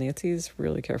 Nancy's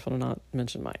really careful to not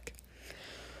mention Mike.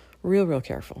 Real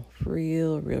careful.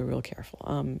 Real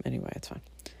careful. Anyway, it's fine.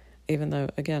 Even though,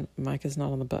 again, Mike is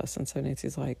not on the bus. And so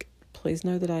Nancy's like, please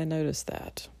know that I noticed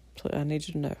that. I need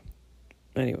you to know.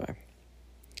 Anyway.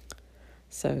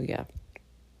 So, yeah.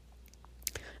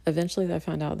 Eventually, they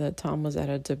found out that Tom was at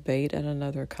a debate at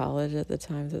another college at the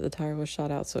time that the tire was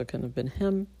shot out, so it couldn't have been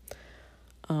him.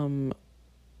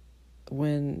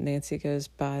 When Nancy goes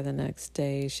by the next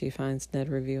day, she finds Ned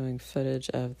reviewing footage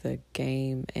of the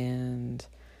game, and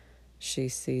she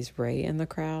sees Ray in the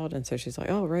crowd, and so she's like,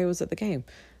 oh, Ray was at the game.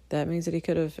 That means that he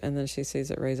could have, and then she sees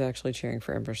that Ray's actually cheering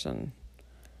for Emerson.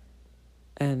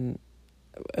 And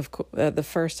of course, the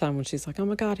first time when she's like, oh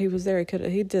my God, he was there,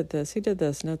 he did this,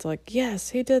 and it's like, yes,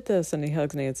 he did this, and he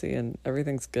hugs Nancy, and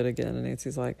everything's good again, and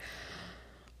Nancy's like,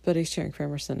 but he's cheering for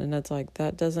Emerson, and it's like,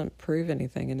 that doesn't prove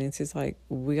anything, and Nancy's like,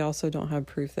 we also don't have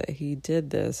proof that he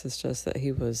did this, it's just that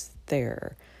he was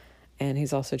there, and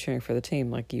he's also cheering for the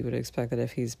team, like, you would expect that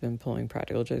if he's been pulling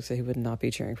practical jokes that he would not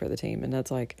be cheering for the team, and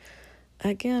that's like,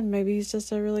 again, maybe he's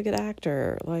just a really good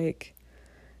actor, like,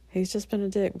 he's just been a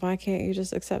dick. Why can't you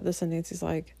just accept this? And Nancy's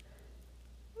like,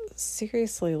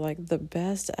 seriously, like, the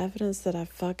best evidence that I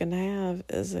fucking have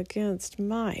is against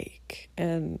Mike.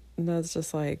 And Ned's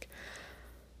just like,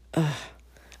 ugh.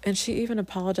 And she even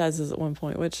apologizes at one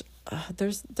point, which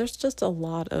there's just a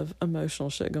lot of emotional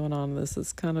shit going on in this.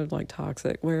 It's kind of like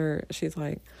toxic, where she's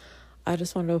like, I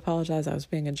just wanted to apologize. I was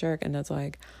being a jerk. And Ned's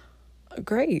like,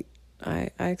 great. I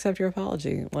accept your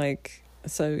apology. Like,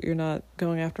 so you're not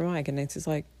going after Mike. And Nancy's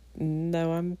like,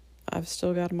 no, I've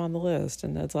still got him on the list.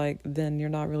 And Ned's like, then you're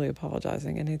not really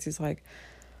apologizing. And Nancy's like,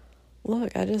 look,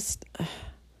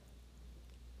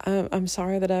 I'm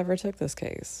sorry that I ever took this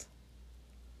case.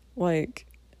 Like,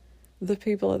 the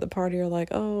people at the party are like,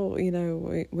 oh, you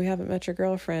know, we haven't met your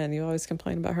girlfriend. You always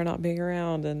complain about her not being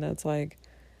around. And Ned's like,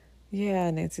 yeah.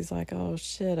 And Nancy's like, oh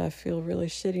shit, I feel really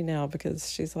shitty now,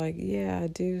 because she's like, yeah, I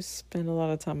do spend a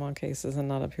lot of time on cases and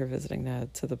not up here visiting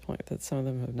Ned, to the point that some of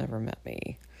them have never met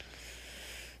me.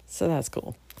 So that's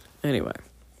cool. Anyway.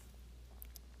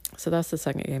 So that's the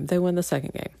second game. They win the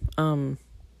second game.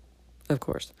 Of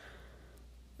course.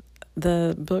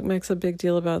 The book makes a big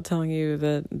deal about telling you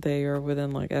that they are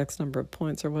within like X number of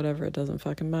points or whatever. It doesn't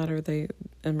fucking matter.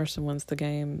 Emerson wins the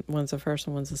game, wins the first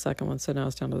one, wins the second one. So now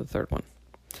it's down to the third one.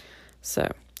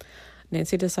 So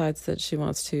Nancy decides that she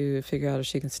wants to figure out if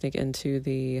she can sneak into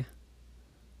the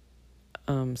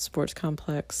sports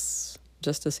complex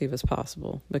just to see if it's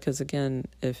possible. Because again,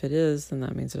 if it is, then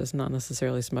that means that it's not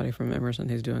necessarily somebody from Emerson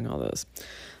who's doing all this.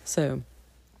 So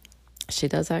she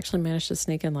does actually manage to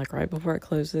sneak in, like, right before it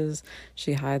closes.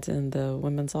 She hides in the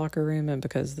women's locker room, and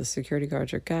because the security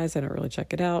guards are guys, they don't really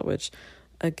check it out, which,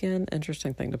 again,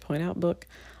 interesting thing to point out, book.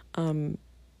 And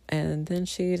then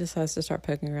she decides to start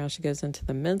poking around. She goes into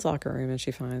the men's locker room, and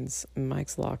she finds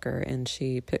Mike's locker, and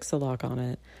she picks the lock on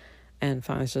it and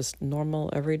finds just normal,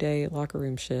 everyday locker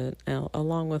room shit,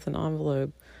 along with an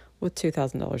envelope with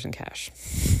 $2,000 in cash.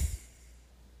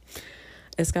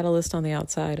 It's got a list on the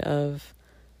outside of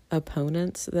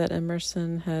opponents that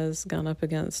Emerson has gone up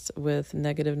against with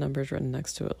negative numbers written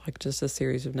next to it, like just a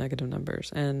series of negative numbers.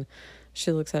 And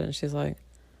she looks at it and she's like,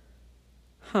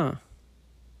 huh.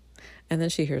 And then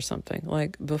she hears something.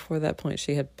 Like, before that point,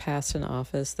 she had passed an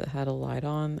office that had a light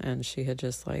on, and she had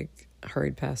just, like,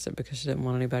 hurried past it because she didn't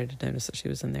want anybody to notice that she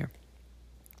was in there.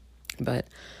 But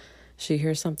she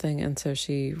hears something, and so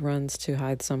she runs to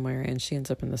hide somewhere, and she ends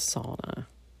up in the sauna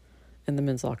in the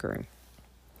men's locker room.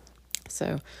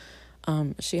 So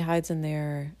she hides in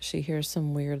there. She hears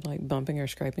some weird, like, bumping or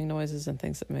scraping noises and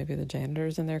thinks that maybe the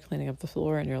janitor's in there cleaning up the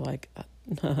floor, and you're like,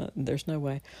 there's no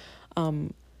way.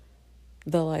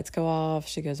 The lights go off.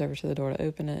 She goes over to the door to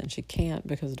open it, and she can't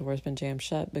because the door has been jammed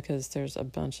shut, because there's a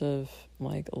bunch of,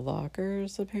 like,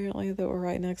 lockers, apparently, that were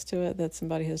right next to it that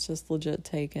somebody has just legit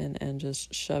taken and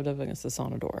just shoved up against the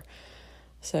sauna door.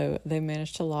 So they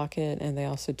managed to lock it, and they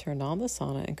also turned on the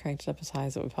sauna and cranked it up as high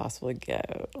as it would possibly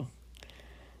go.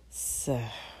 So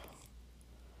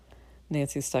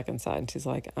Nancy's stuck inside, and she's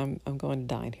like, I'm going to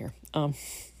die in here.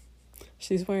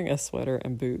 She's wearing a sweater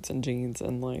and boots and jeans,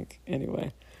 and, like,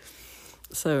 anyway.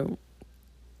 So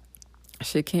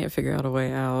she can't figure out a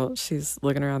way out. She's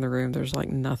looking around the room. There's like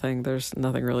nothing. There's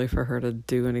nothing really for her to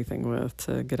do anything with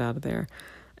to get out of there.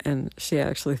 And she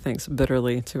actually thinks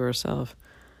bitterly to herself,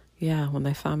 yeah, when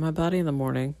they find my body in the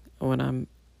morning, when I'm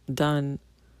done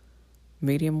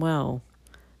medium well,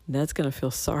 Ned's going to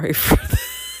feel sorry for this.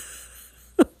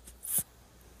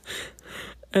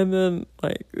 And then,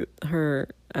 like, her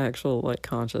actual, like,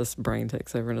 conscious brain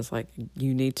takes over and is like,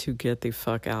 you need to get the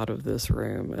fuck out of this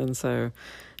room. And so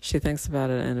she thinks about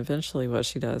it, and eventually what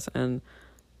she does, and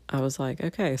I was like,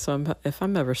 okay, so if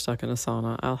I'm ever stuck in a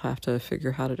sauna, I'll have to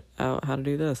figure out how to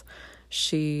do this.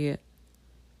 She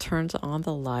turns on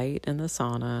the light in the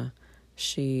sauna.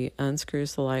 She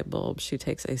unscrews the light bulb. She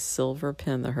takes a silver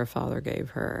pin that her father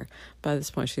gave her. By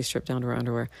this point, she's stripped down to her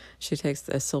underwear. She takes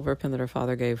a silver pin that her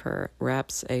father gave her,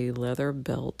 wraps a leather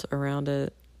belt around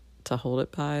it to hold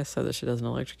it by so that she doesn't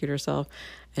electrocute herself,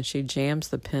 and she jams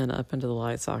the pin up into the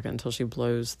light socket until she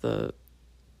blows the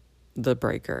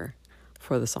breaker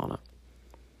for the sauna.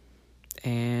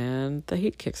 And the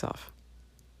heat kicks off.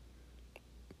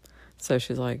 So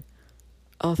she's like,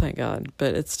 oh, thank God.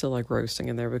 But it's still like roasting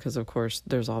in there because, of course,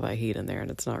 there's all that heat in there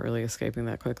and it's not really escaping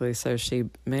that quickly. So she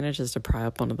manages to pry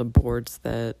up one of the boards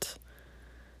that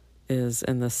is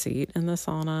in the seat in the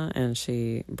sauna, and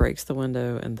she breaks the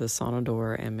window and the sauna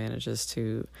door and manages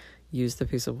to use the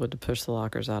piece of wood to push the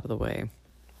lockers out of the way.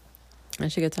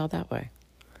 And she gets out that way.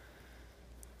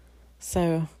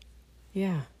 So,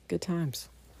 yeah, good times.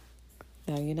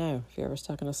 Now, you know, if you're ever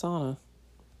stuck in a sauna,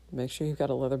 make sure you've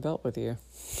got a leather belt with you.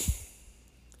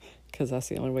 Because that's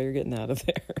the only way you're getting out of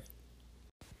there.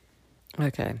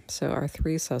 Okay, so our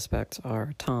three suspects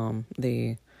are Tom,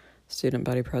 the student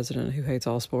body president who hates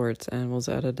all sports and was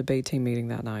at a debate team meeting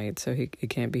that night, so it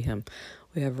can't be him.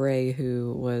 We have Ray,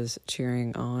 who was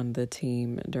cheering on the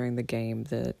team during the game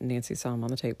that Nancy saw him on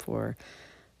the tape for,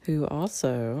 who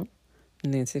also,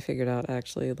 Nancy figured out,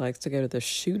 actually likes to go to the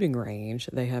shooting range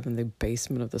they have in the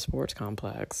basement of the sports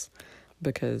complex,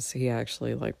 because he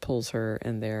actually, like, pulls her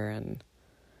in there, and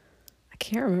I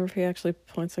can't remember if he actually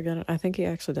points a gun at, I think he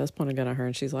actually does point a gun at her,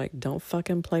 and she's like, don't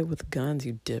fucking play with guns,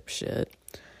 you dipshit.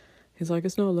 He's like,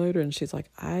 it's not loaded, and she's like,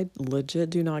 I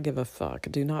legit do not give a fuck.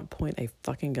 Do not point a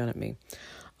fucking gun at me.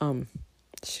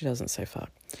 She doesn't say fuck.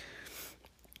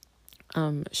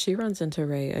 She runs into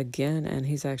Ray again, and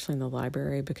he's actually in the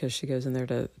library because she goes in there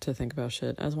to think about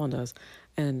shit, as one does.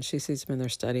 And she sees him in there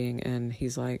studying, and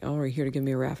he's like, oh, are you here to give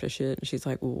me a raft of shit? And she's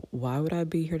like, well, why would I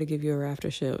be here to give you a raft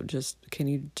of shit? Can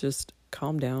you just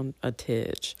calm down a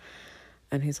titch?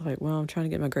 And he's like, well, I'm trying to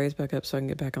get my grades back up so I can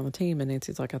get back on the team. And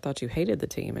Nancy's like, I thought you hated the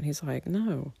team. And he's like,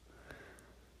 no.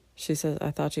 She says,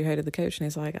 I thought you hated the coach. And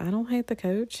he's like, I don't hate the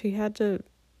coach. He had to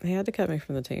cut me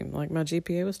from the team. Like, my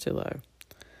GPA was too low.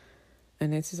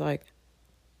 And Nancy's like,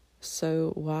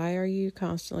 so why are you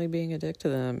constantly being a dick to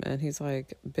them? And he's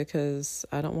like, because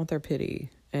I don't want their pity,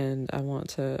 and I want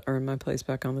to earn my place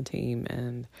back on the team,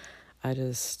 and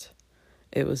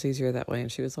it was easier that way. And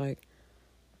she was like,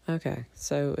 okay,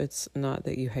 so it's not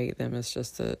that you hate them, it's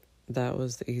just that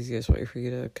was the easiest way for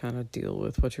you to kind of deal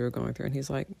with what you were going through. And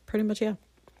he's like, pretty much, yeah.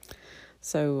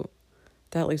 So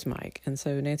that leaves Mike. And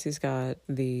so Nancy's got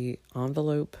the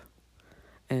envelope,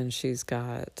 and she's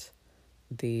got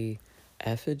the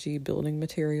effigy building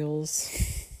materials.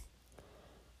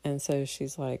 And so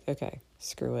she's like, okay,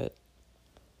 screw it.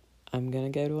 I'm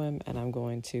going to go to him, and I'm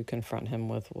going to confront him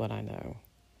with what I know.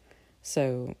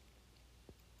 So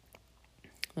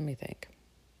let me think.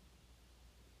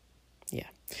 Yeah.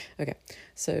 Okay.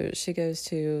 So she goes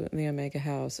to the Omega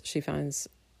house. She finds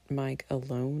Mike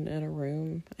alone in a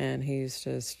room, and he's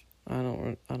just, I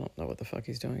don't know what the fuck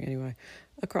he's doing anyway.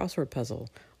 A crossword puzzle,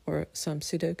 or some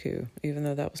Sudoku, even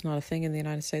though that was not a thing in the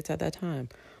United States at that time,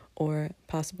 or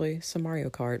possibly some Mario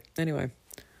Kart. Anyway,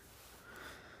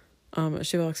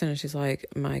 she walks in and she's like,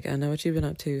 Mike, I know what you've been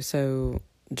up to, so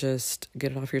just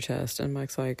get it off your chest. And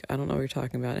Mike's like, I don't know what you're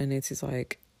talking about. And Nancy's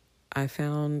like, I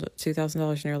found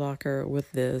 $2,000 in your locker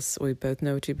with this. We both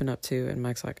know what you've been up to. And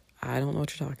Mike's like, I don't know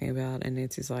what you're talking about. And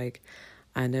Nancy's like,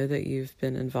 I know that you've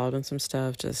been involved in some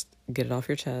stuff. Just get it off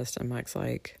your chest. And Mike's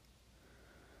like,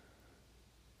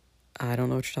 I don't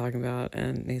know what you're talking about.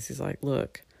 And Nancy's like,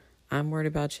 look, I'm worried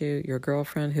about you. Your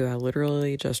girlfriend, who I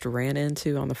literally just ran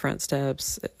into on the front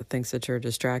steps, thinks that you're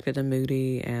distracted and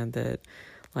moody, and that,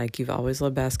 like, you've always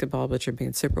loved basketball, but you're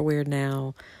being super weird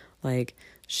now. Like,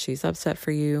 she's upset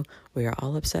for you. We are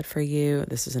all upset for you.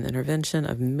 This is an intervention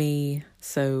of me.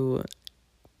 So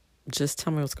just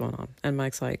tell me what's going on. And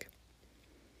Mike's like,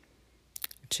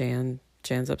 Jan's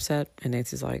upset. And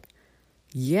Nancy's like,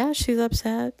 yeah, she's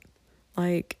upset.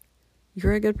 Like,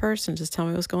 you're a good person. Just tell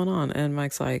me what's going on. And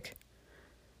Mike's like,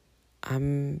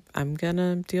 I'm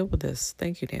gonna deal with this.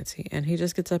 Thank you, Nancy. And he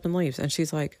just gets up and leaves. And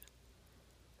she's like,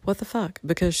 what the fuck?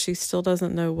 Because she still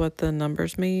doesn't know what the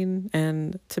numbers mean.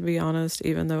 And to be honest,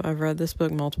 even though I've read this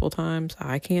book multiple times,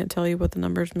 I can't tell you what the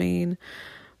numbers mean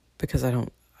because I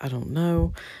don't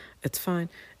know. It's fine.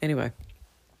 Anyway,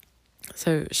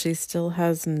 so she still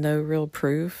has no real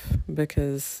proof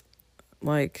because,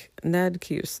 like, Ned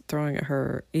keeps throwing at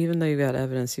her, even though you've got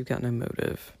evidence, you've got no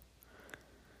motive.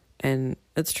 And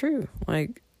it's true.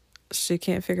 Like, she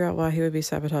can't figure out why he would be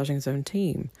sabotaging his own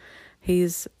team.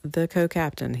 He's the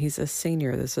co-captain. He's a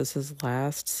senior. This is his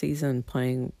last season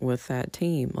playing with that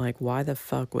team. Like, why the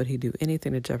fuck would he do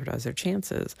anything to jeopardize their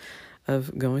chances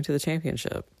of going to the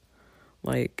championship?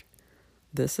 Like,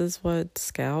 this is what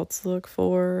scouts look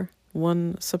for,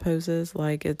 one supposes.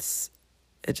 Like, it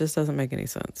just doesn't make any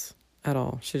sense at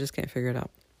all. She just can't figure it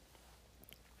out.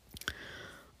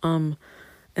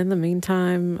 In the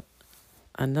meantime,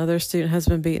 another student has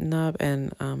been beaten up,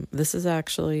 and this is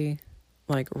actually,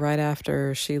 like, right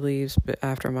after she leaves,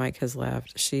 after Mike has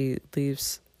left, she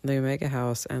leaves the Omega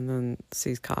house and then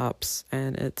sees cops,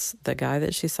 and it's the guy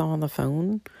that she saw on the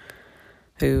phone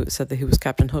who said that he was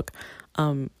Captain Hook.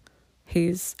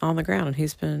 He's on the ground and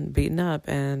he's been beaten up,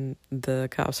 and the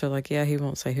cops are like, yeah, he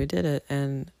won't say who did it.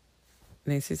 And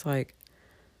Nancy's like,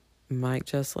 Mike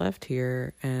just left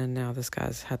here and now this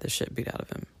guy's had the shit beat out of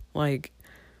him. Like,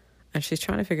 and she's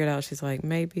trying to figure it out. She's like,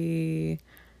 maybe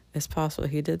it's possible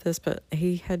he did this, but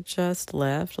he had just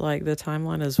left. Like, the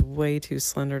timeline is way too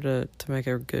slender to make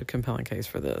a good, compelling case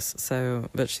for this. So,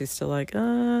 but she's still like,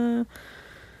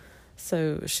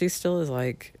 So she still is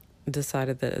like,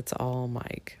 decided that it's all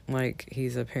Mike. Like,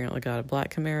 he's apparently got a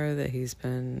black Camaro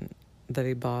that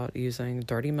he bought using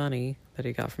dirty money that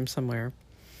he got from somewhere.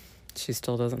 She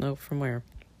still doesn't know from where.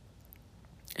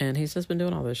 And he's just been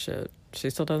doing all this shit.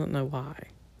 She still doesn't know why.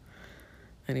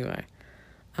 Anyway,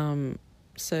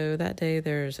 so that day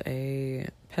there's a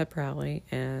pep rally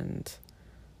and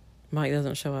Mike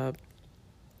doesn't show up.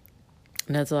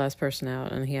 Ned's the last person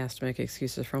out, and he has to make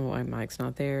excuses for why Mike's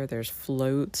not there. There's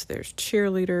floats, there's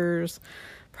cheerleaders,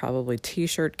 probably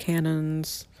t-shirt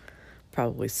cannons,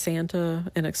 probably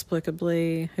Santa,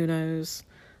 inexplicably, who knows,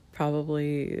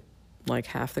 probably like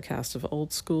half the cast of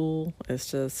Old School.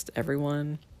 It's just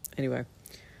everyone. Anyway,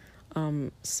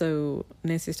 so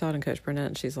Nancy's talking to Coach Burnett,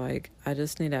 and she's like, I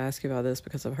just need to ask you about this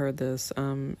because I've heard this.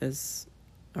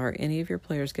 Are any of your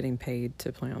players getting paid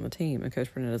to play on the team? And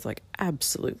Coach Burnett is like,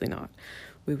 absolutely not.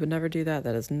 We would never do that.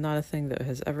 That is not a thing that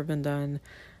has ever been done.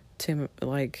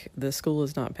 The school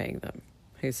is not paying them.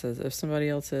 He says, if somebody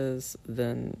else is,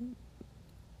 then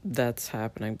that's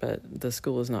happening, but the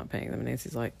school is not paying them. And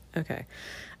Nancy's like, okay.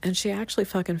 And she actually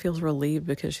fucking feels relieved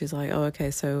because she's like, oh,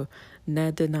 okay, so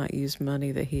Ned did not use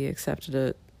money that he accepted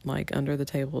it, like, under the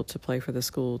table to play for the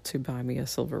school to buy me a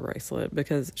silver bracelet.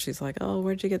 Because she's like, oh,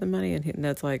 where'd you get the money? And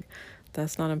Ned's like,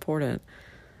 that's not important.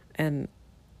 And,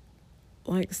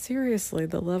 like, seriously,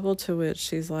 the level to which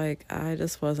she's like, I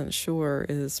just wasn't sure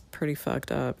is pretty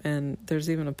fucked up. And there's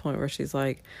even a point where she's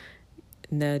like,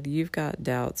 Ned, you've got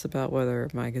doubts about whether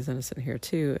Mike is innocent here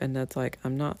too. And Ned's like,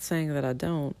 I'm not saying that I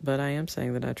don't, but I am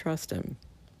saying that I trust him.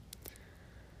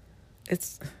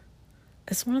 It's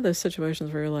one of those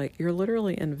situations where you're like, you're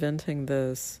literally inventing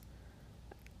this.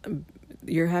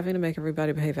 You're having to make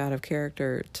everybody behave out of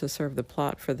character to serve the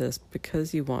plot for this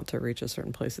because you want to reach a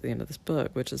certain place at the end of this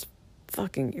book, which is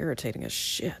fucking irritating as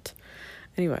shit.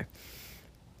 Anyway,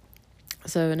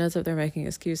 so Ned's up there making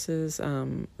excuses.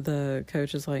 The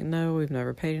coach is like, no, we've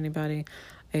never paid anybody.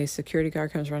 A security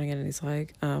guard comes running in and he's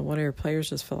like, one of your players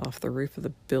just fell off the roof of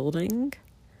the building.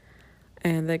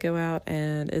 And they go out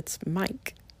and it's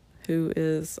Mike, who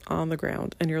is on the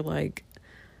ground. And you're like,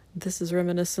 this is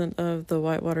reminiscent of the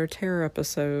Whitewater Terror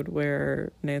episode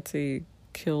where Nancy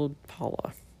killed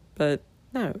Paula. But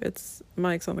no, it's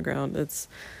Mike's on the ground.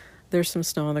 There's some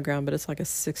snow on the ground, but it's like a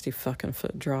 60 fucking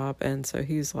foot drop. And so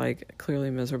he's like clearly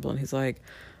miserable. And he's like,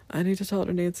 I need to talk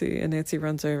to Nancy. And Nancy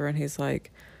runs over and he's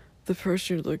like, the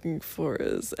person you're looking for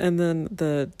is. And then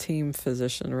the team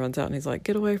physician runs out and he's like,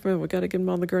 get away from him. We got to get him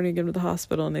on the gurney and get him to the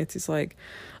hospital. And Nancy's like,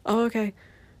 oh, okay.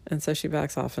 And so she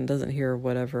backs off and doesn't hear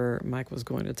whatever Mike was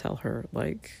going to tell her,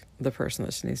 like the person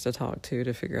that she needs to talk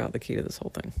to figure out the key to this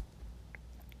whole thing.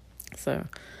 So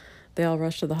they all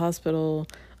rush to the hospital.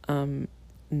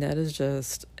 Ned is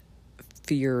just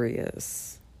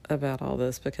furious about all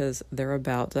this because they're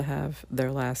about to have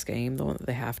their last game, the one that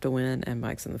they have to win, and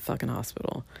Mike's in the fucking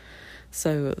hospital.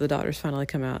 So the doctors finally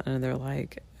come out and they're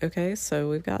like, okay, so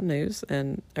we've got news.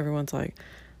 And everyone's like,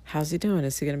 how's he doing?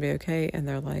 Is he going to be okay? And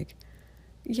they're like,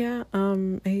 yeah,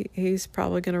 he's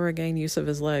probably going to regain use of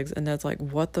his legs. And Ned's like,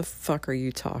 what the fuck are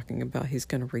you talking about? He's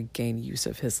going to regain use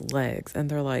of his legs. And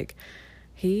they're like,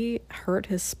 he hurt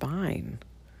his spine.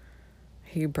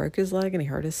 He broke his leg and he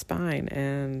hurt his spine.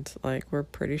 And, like, we're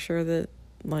pretty sure that,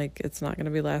 like, it's not going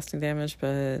to be lasting damage,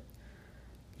 but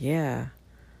yeah,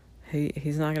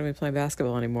 he's not going to be playing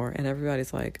basketball anymore. And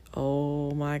everybody's like,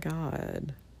 oh my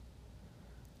God,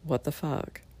 what the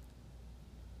fuck?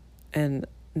 And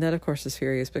Ned, of course, is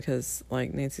furious because,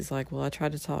 like, Nancy's like, well, I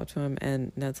tried to talk to him.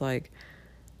 And Ned's like,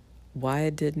 why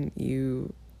didn't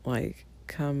you, like,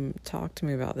 come talk to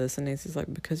me about this? And Nancy's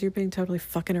like, because you're being totally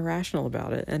fucking irrational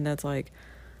about it. And Ned's like,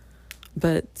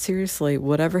 but seriously,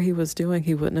 whatever he was doing,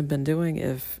 he wouldn't have been doing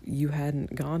if you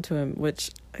hadn't gone to him,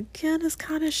 which, again, is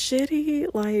kind of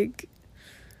shitty. Like,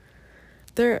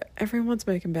 everyone's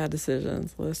making bad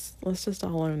decisions. Let's just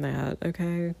all own that,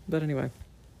 okay? But anyway,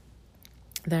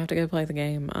 they have to go play the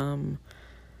game.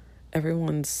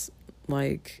 Everyone's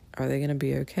like, are they going to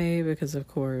be okay? Because, of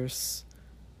course,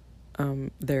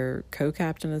 their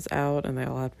co-captain is out and they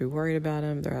all have to be worried about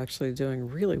him. They're actually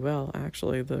doing really well.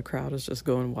 Actually, the crowd is just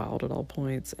going wild at all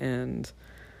points. And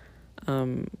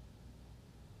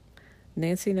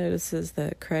Nancy notices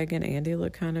that Craig and Andy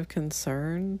look kind of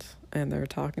concerned and they're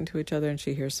talking to each other, and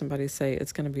she hears somebody say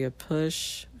it's going to be a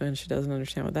push, and she doesn't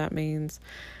understand what that means.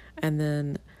 And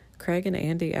then Craig and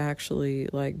Andy actually,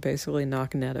 like, basically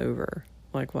knock Ned over,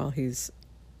 like, while he's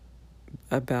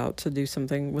about to do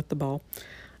something with the ball.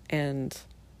 And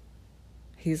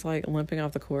he's, like, limping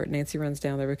off the court. Nancy runs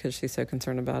down there because she's so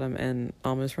concerned about him and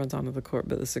almost runs onto the court,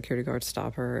 but the security guards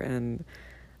stop her. And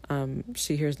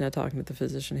she hears Ned talking to the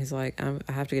physician. He's like,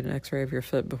 I have to get an x-ray of your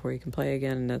foot before you can play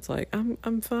again. And Ned's like,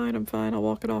 I'm fine, I'll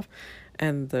walk it off.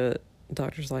 And the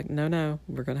doctor's like, no,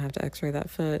 we're going to have to x-ray that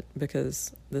foot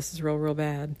because this is real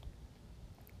bad.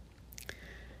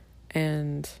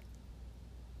 And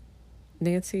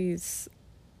Nancy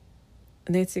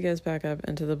goes back up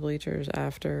into the bleachers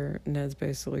after Ned's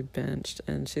basically benched,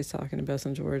 and she's talking to Bess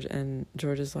and George, and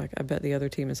George is like, I bet the other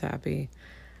team is happy.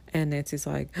 And Nancy's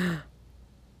like,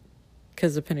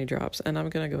 because the penny drops. And I'm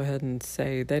going to go ahead and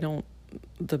say the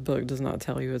book does not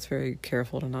tell you. It's very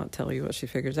careful to not tell you what she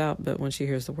figures out. But when she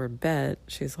hears the word bet,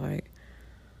 she's like,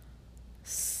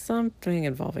 something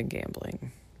involving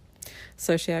gambling.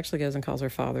 So she actually goes and calls her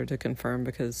father to confirm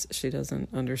because she doesn't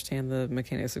understand the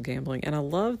mechanics of gambling. And I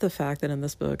love the fact that in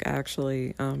this book,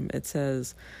 actually, it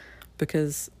says,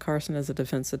 because Carson is a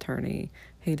defense attorney,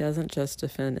 he doesn't just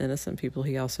defend innocent people,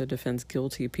 he also defends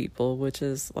guilty people, which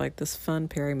is like this fun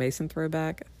Perry Mason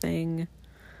throwback thing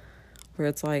where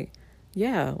it's like,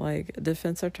 yeah, like,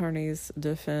 defense attorneys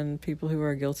defend people who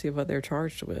are guilty of what they're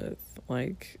charged with.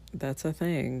 Like, that's a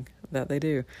thing that they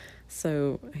do.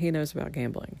 So he knows about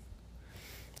gambling.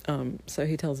 So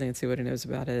he tells Nancy what he knows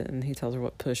about it, and he tells her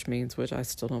what push means, which I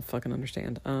still don't fucking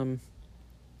understand.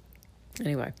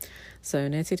 Anyway, so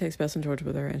Nancy takes Bess and George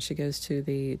with her, and she goes to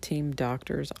the team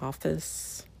doctor's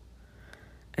office,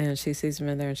 and she sees him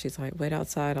in there, and she's like, wait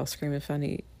outside, I'll scream if I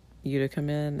need you to come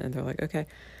in. And they're like, okay.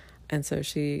 And so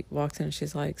she walks in, and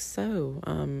she's like, so,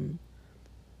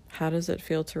 how does it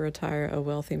feel to retire a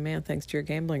wealthy man thanks to your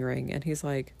gambling ring? And he's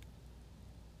like,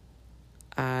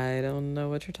 I don't know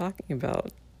what you're talking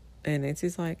about. And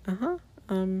Nancy's like,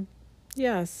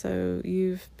 yeah, so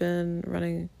you've been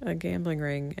running a gambling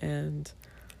ring and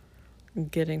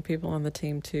getting people on the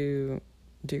team to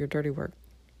do your dirty work.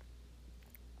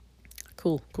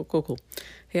 Cool.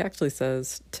 He actually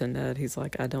says to Ned, he's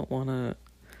like,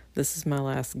 this is my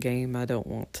last game. I don't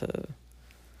want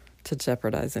to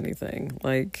jeopardize anything.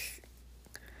 Like,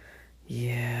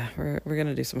 yeah, we're going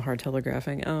to do some hard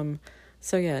telegraphing.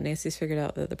 So yeah, Nancy's figured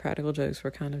out that the practical jokes were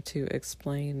kind of to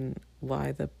explain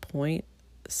why the point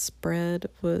spread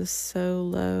was so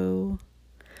low.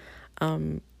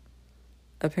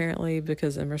 Apparently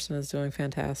because Emerson is doing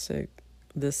fantastic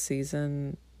this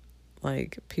season,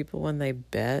 like, people, when they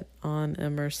bet on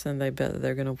Emerson, they bet that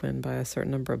they're going to win by a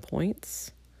certain number of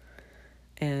points,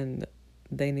 and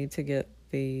they need to get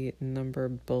the number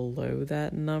below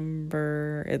that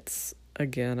number. It's,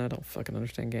 again, I don't fucking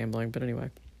understand gambling, but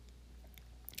anyway.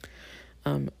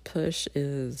 Push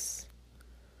is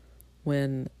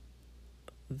when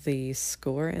the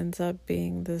score ends up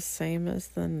being the same as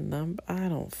the number. I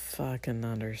don't fucking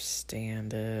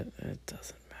understand it. It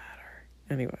doesn't matter.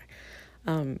 Anyway.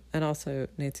 And also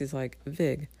Nancy's like,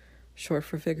 VIG, short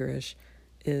for vigorish,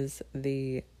 is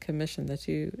the commission that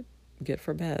you get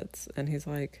for bets. And he's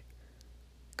like,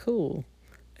 cool.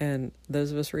 And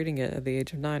those of us reading it at the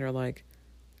age of 9 are like,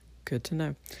 good to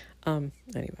know.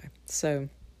 Anyway, so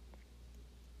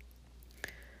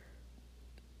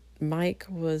Mike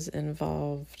was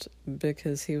involved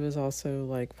because he was also,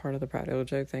 like, part of the practical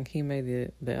joke thing. He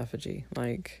made the effigy.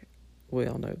 Like, we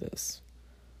all know this.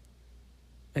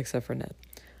 Except for Ned.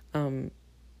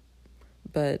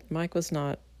 But Mike was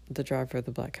not the driver of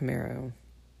the black Camaro.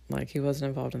 Like, he wasn't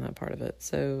involved in that part of it.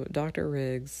 So Dr.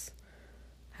 Riggs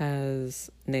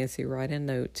has Nancy write a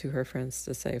note to her friends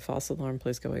to say, false alarm,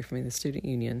 please go away from me, the student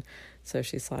union. So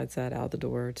she slides that out the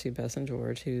door to Bess and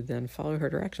George, who then follow her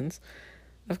directions,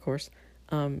 of course.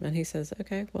 And he says,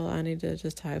 okay, well, I need to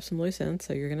just tie up some loose ends,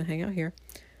 so you're going to hang out here.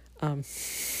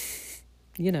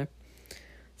 You know.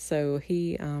 So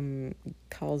he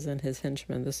calls in his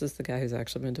henchman. This is the guy who's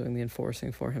actually been doing the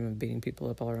enforcing for him and beating people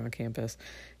up all around campus.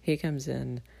 He comes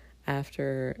in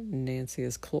after Nancy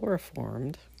is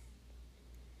chloroformed.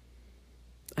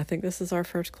 I think this is our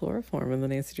first chloroform in the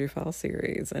Nancy Drew File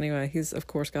series. Anyway, he's, of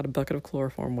course, got a bucket of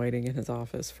chloroform waiting in his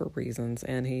office for reasons,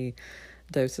 and he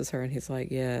doses her, and he's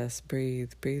like, yes,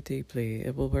 breathe deeply.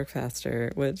 It will work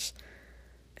faster, which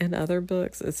in other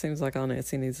books, it seems like all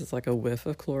Nancy needs is like a whiff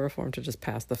of chloroform to just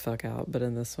pass the fuck out. But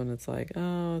in this one, it's like,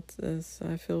 oh,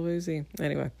 I feel woozy.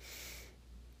 Anyway.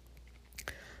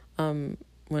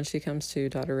 When she comes to,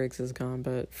 Dr. Riggs is gone,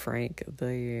 but Frank,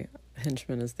 the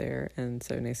henchman, is there. And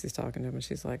so Nancy's talking to him, and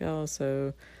she's like, oh,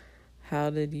 so how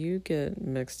did you get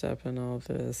mixed up in all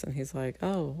this? And he's like,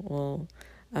 oh, well,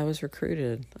 I was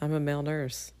recruited. I'm a male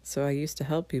nurse, so I used to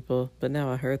help people, but now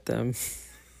I hurt them.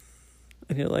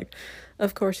 And you're like,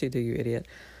 of course you do, you idiot.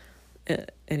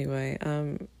 Anyway,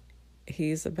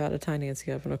 he's about to tie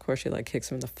Nancy up, and of course she, like, kicks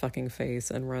him in the fucking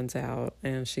face and runs out,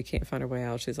 and she can't find her way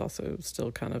out. She's also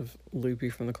still kind of loopy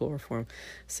from the chloroform.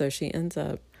 So she ends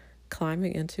up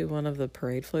climbing into one of the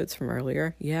parade floats from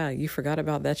earlier. Yeah, you forgot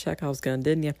about that Chekhov's gun,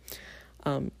 didn't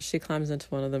you? She climbs into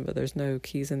one of them, but there's no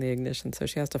keys in the ignition, so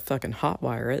she has to fucking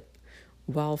hotwire it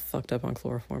while fucked up on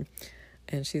chloroform.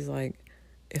 And she's like,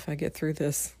 if I get through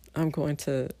this, I'm going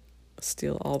to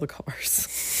steal all the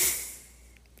cars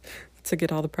to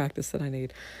get all the practice that I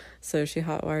need. So she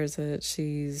hotwires it.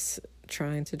 She's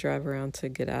trying to drive around to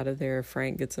get out of there.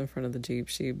 Frank gets in front of the Jeep.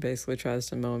 She basically tries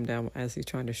to mow him down as he's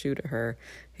trying to shoot at her.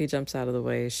 He jumps out of the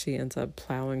way. She ends up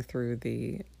plowing through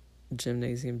the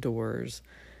gymnasium doors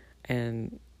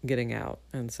and getting out.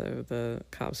 And so the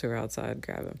cops who are outside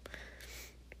grab him.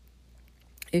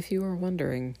 If you were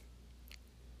wondering,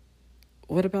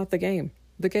 what about the game?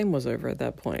 The game was over at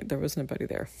that point. There was nobody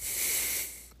there.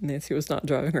 Nancy was not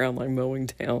driving around, like, mowing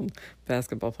down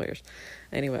basketball players.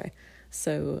 Anyway,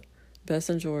 so Bess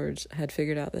and George had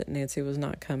figured out that Nancy was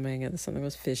not coming and that something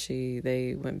was fishy.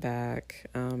 They went back,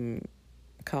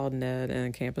 called Ned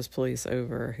and campus police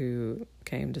over, who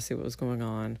came to see what was going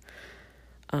on.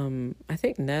 I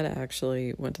think Ned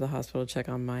actually went to the hospital to check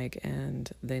on Mike, and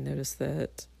they noticed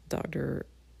that Dr.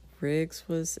 Riggs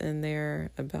was in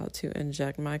there about to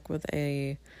inject Mike with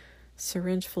a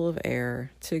syringe full of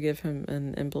air to give him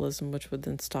an embolism, which would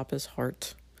then stop his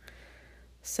heart,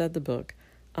 said the book.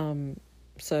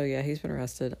 So yeah, he's been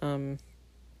arrested.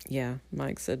 Yeah,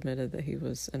 Mike's admitted that he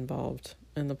was involved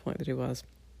in the point that he was.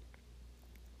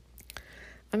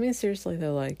 I mean, seriously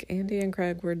though, like, Andy and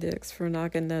Craig were dicks for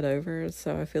knocking Ned over,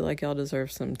 so I feel like y'all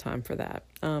deserve some time for that.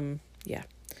 Yeah.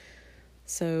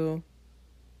 So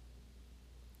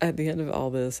at the end of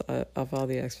all this, of all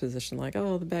the exposition, like,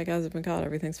 oh, the bad guys have been caught,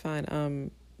 everything's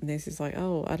fine. Nancy's like,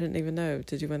 oh, I didn't even know.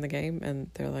 Did you win the game? And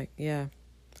they're like, yeah.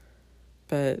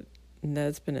 But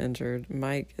Ned's been injured.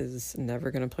 Mike is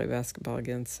never going to play basketball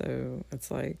again. So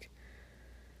it's like,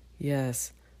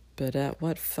 yes, but at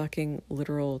what fucking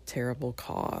literal terrible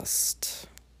cost?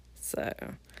 So,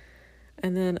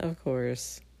 and then, of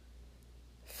course,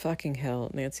 fucking hell,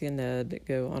 Nancy and Ned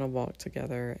go on a walk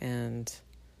together, and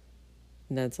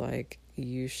Ned's like,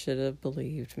 you should have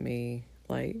believed me.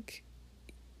 Like,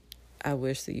 I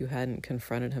wish that you hadn't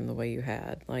confronted him the way you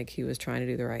had. Like, he was trying to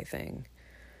do the right thing.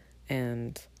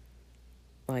 And,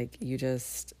 like,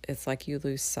 it's like you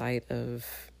lose sight of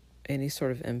any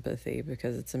sort of empathy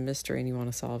because it's a mystery and you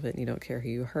want to solve it and you don't care who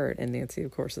you hurt. And Nancy,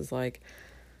 of course, is like,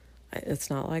 it's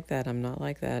not like that. I'm not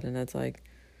like that. And Ned's like,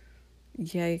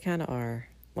 yeah, you kind of are.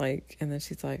 Like, and then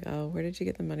she's like, oh, where did you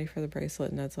get the money for the bracelet?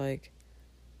 And Ned's like,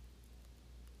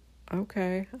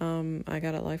 okay, I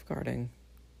got it lifeguarding.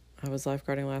 I was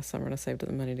lifeguarding last summer and I saved up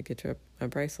the money to get you a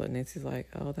bracelet. And Nancy's like,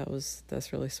 oh,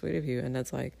 that's really sweet of you. And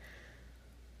Ned's like,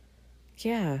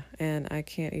 yeah, and I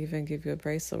can't even give you a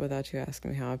bracelet without you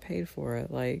asking me how I paid for it.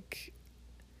 Like,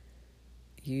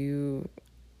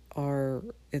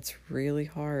 it's really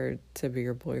hard to be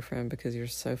your boyfriend because you're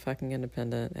so fucking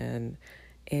independent, and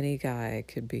any guy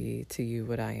could be to you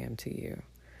what I am to you.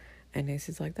 And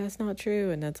Nancy's like, that's not true.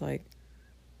 And Ned's like,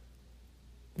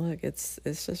 look, it's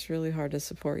just really hard to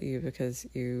support you because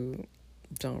you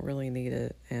don't really need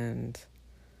it, and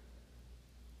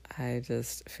I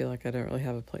just feel like I don't really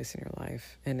have a place in your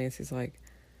life. And Nancy's like,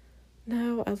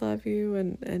 no, I love you,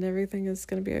 and everything is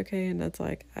going to be okay. And Ned's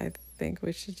like, I think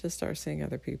we should just start seeing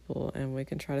other people, and we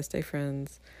can try to stay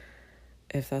friends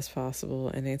if that's possible.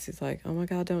 And Nancy's like, oh my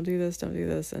God, don't do this.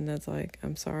 And Ned's like,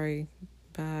 I'm sorry,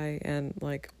 bye. And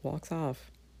like walks off.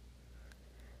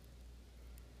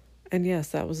 And yes,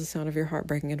 that was the sound of your heart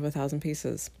breaking into 1,000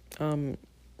 pieces. And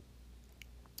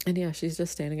yeah, she's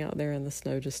just standing out there in the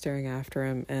snow, just staring after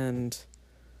him. And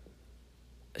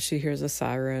she hears a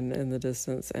siren in the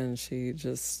distance, and she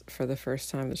just, for the first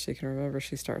time that she can remember,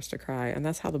 she starts to cry. And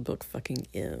that's how the book fucking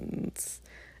ends,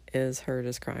 is her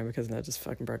just crying because Ned just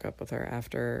fucking broke up with her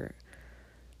after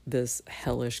this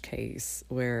hellish case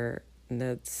where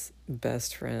Ned's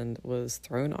best friend was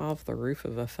thrown off the roof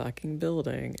of a fucking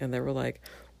building, and they were like,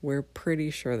 we're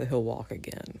pretty sure that he'll walk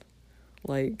again.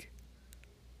 Like,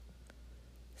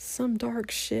 some dark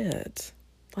shit.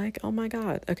 Like, oh my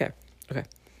God. Okay.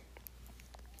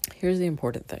 Here's the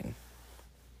important thing.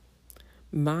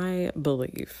 My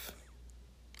belief,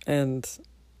 and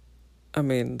I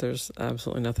mean, there's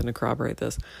absolutely nothing to corroborate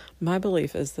this. My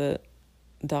belief is that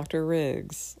Dr.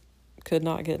 Riggs could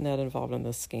not get Ned involved in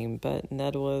this scheme, but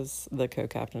Ned was the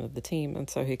co-captain of the team, and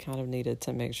so he kind of needed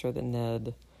to make sure that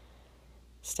Ned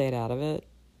stayed out of it.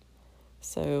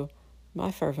 So my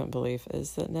fervent belief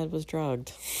is that Ned was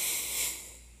drugged.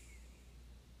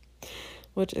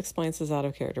 Which explains his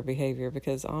out-of-character behavior,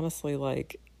 because honestly,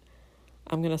 like,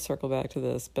 I'm going to circle back to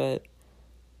this, but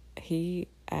he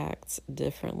acts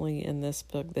differently in this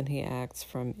book than he acts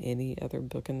from any other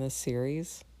book in this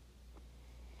series.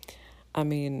 I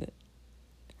mean,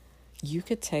 you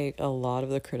could take a lot of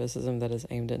the criticism that is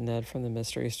aimed at Ned from the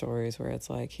mystery stories, where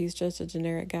it's like, he's just a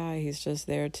generic guy. He's just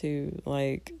there to,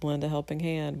 like, lend a helping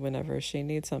hand whenever she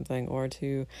needs something, or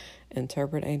to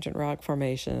interpret ancient rock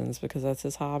formations because that's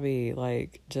his hobby.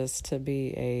 Like, just to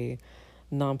be a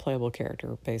non-playable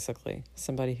character, basically.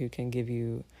 Somebody who can give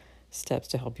you steps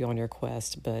to help you on your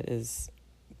quest, but is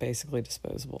basically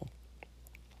disposable.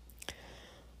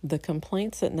 The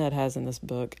complaints that Ned has in this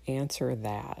book answer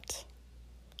that.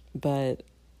 But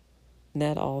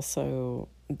Ned also,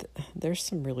 there's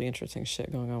some really interesting shit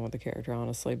going on with the character,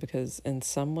 honestly, because in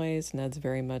some ways, Ned's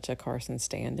very much a Carson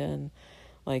stand-in.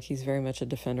 Like, he's very much a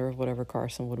defender of whatever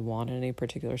Carson would want in any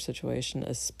particular situation,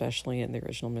 especially in the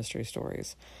original mystery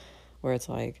stories, where it's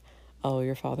like, oh,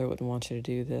 your father wouldn't want you to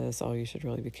do this, oh, you should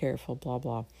really be careful, blah,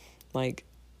 blah. Like,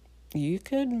 you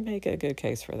could make a good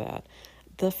case for that.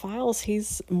 The Files,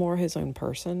 he's more his own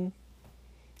person.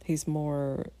 He's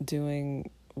more doing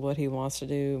what he wants to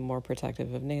do, more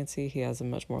protective of Nancy. He has a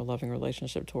much more loving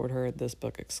relationship toward her, this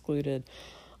book excluded.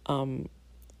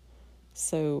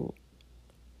 So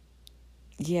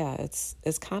yeah, it's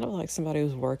kind of like somebody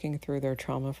who's working through their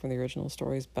trauma from the original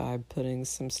stories by putting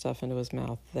some stuff into his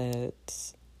mouth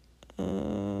that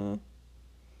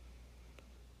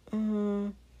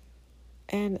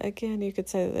and again, you could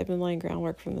say that they've been laying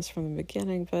groundwork from the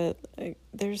beginning, but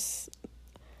it's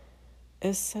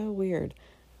so weird.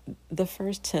 The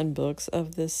first 10 books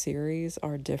of this series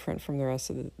are different from the rest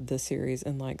of the series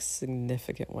in, like,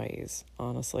 significant ways,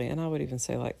 honestly. And I would even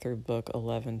say, like, through book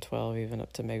 11, 12, even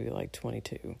up to maybe, like,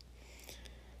 22.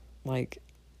 Like,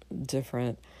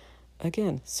 different.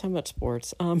 Again, so much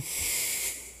sports.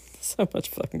 So much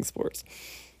fucking sports.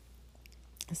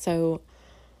 So,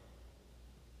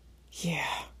 yeah.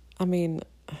 I mean,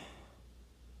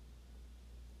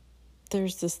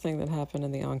 there's this thing that happened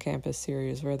in the On-Campus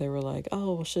series where they were like,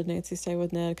 oh, well, should Nancy stay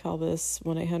with Ned? Call this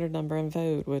 1-800 number and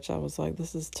vote, which I was like,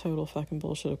 this is total fucking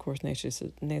bullshit. Of course, Nancy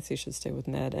should stay with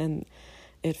Ned. And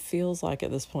it feels like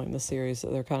at this point in the series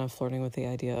that they're kind of flirting with the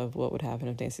idea of what would happen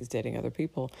if Nancy's dating other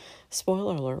people.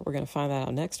 Spoiler alert, we're going to find that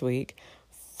out next week.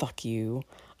 Fuck you.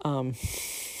 God.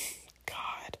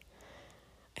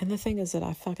 And the thing is that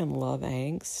I fucking love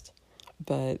angst,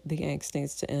 but the angst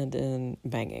needs to end in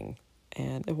banging.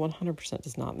 And it 100%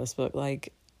 does not in this book.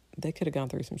 Like, they could have gone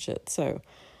through some shit. So,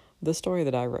 the story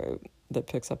that I wrote that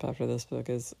picks up after this book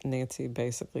is Nancy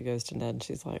basically goes to Ned and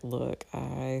she's like, look,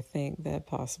 I think that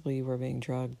possibly you were being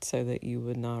drugged so that you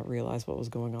would not realize what was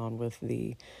going on with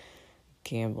the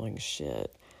gambling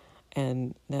shit.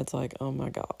 And Ned's like, oh my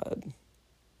God.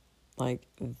 Like,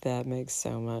 that makes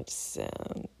so much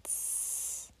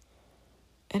sense.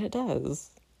 And it does.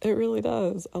 It really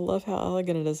does. I love how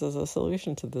elegant it is as a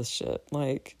solution to this shit.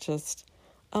 Like, just,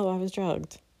 oh, I was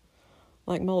drugged.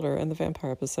 Like Mulder in the vampire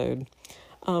episode.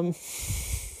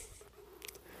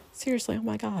 Seriously, oh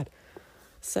my God.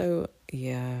 So,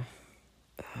 yeah.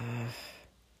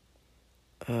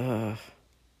 Yeah.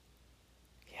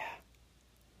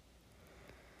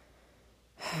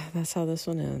 That's how this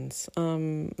one ends.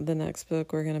 The next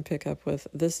book we're going to pick up with,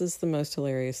 this is the most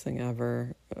hilarious thing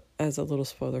ever, as a little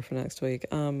spoiler for next week.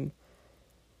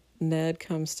 Ned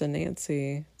comes to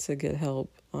Nancy to get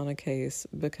help on a case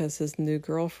because his new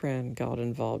girlfriend got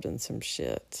involved in some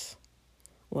shit.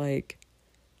 Like,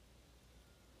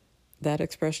 that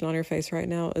expression on your face right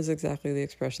now is exactly the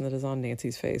expression that is on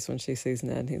Nancy's face when she sees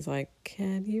Ned. He's like,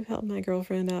 can you help my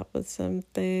girlfriend out with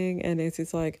something? And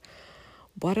Nancy's like,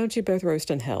 why don't you both roast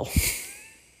in hell?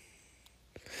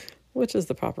 Which is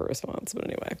the proper response, but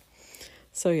anyway.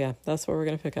 So yeah, that's what we're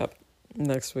going to pick up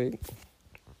next week.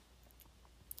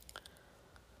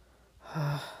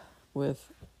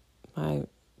 With my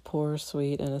poor,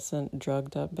 sweet, innocent,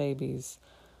 drugged up babies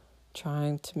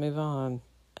trying to move on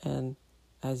and,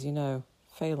 as you know,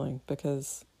 failing,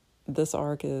 because this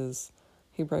arc is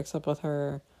he breaks up with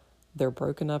her, they're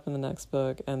broken up in the next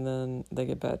book, and then they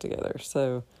get back together.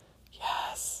 So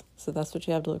yes, so that's what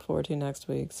you have to look forward to next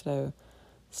week. So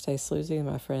stay sleuzy,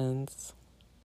 my friends.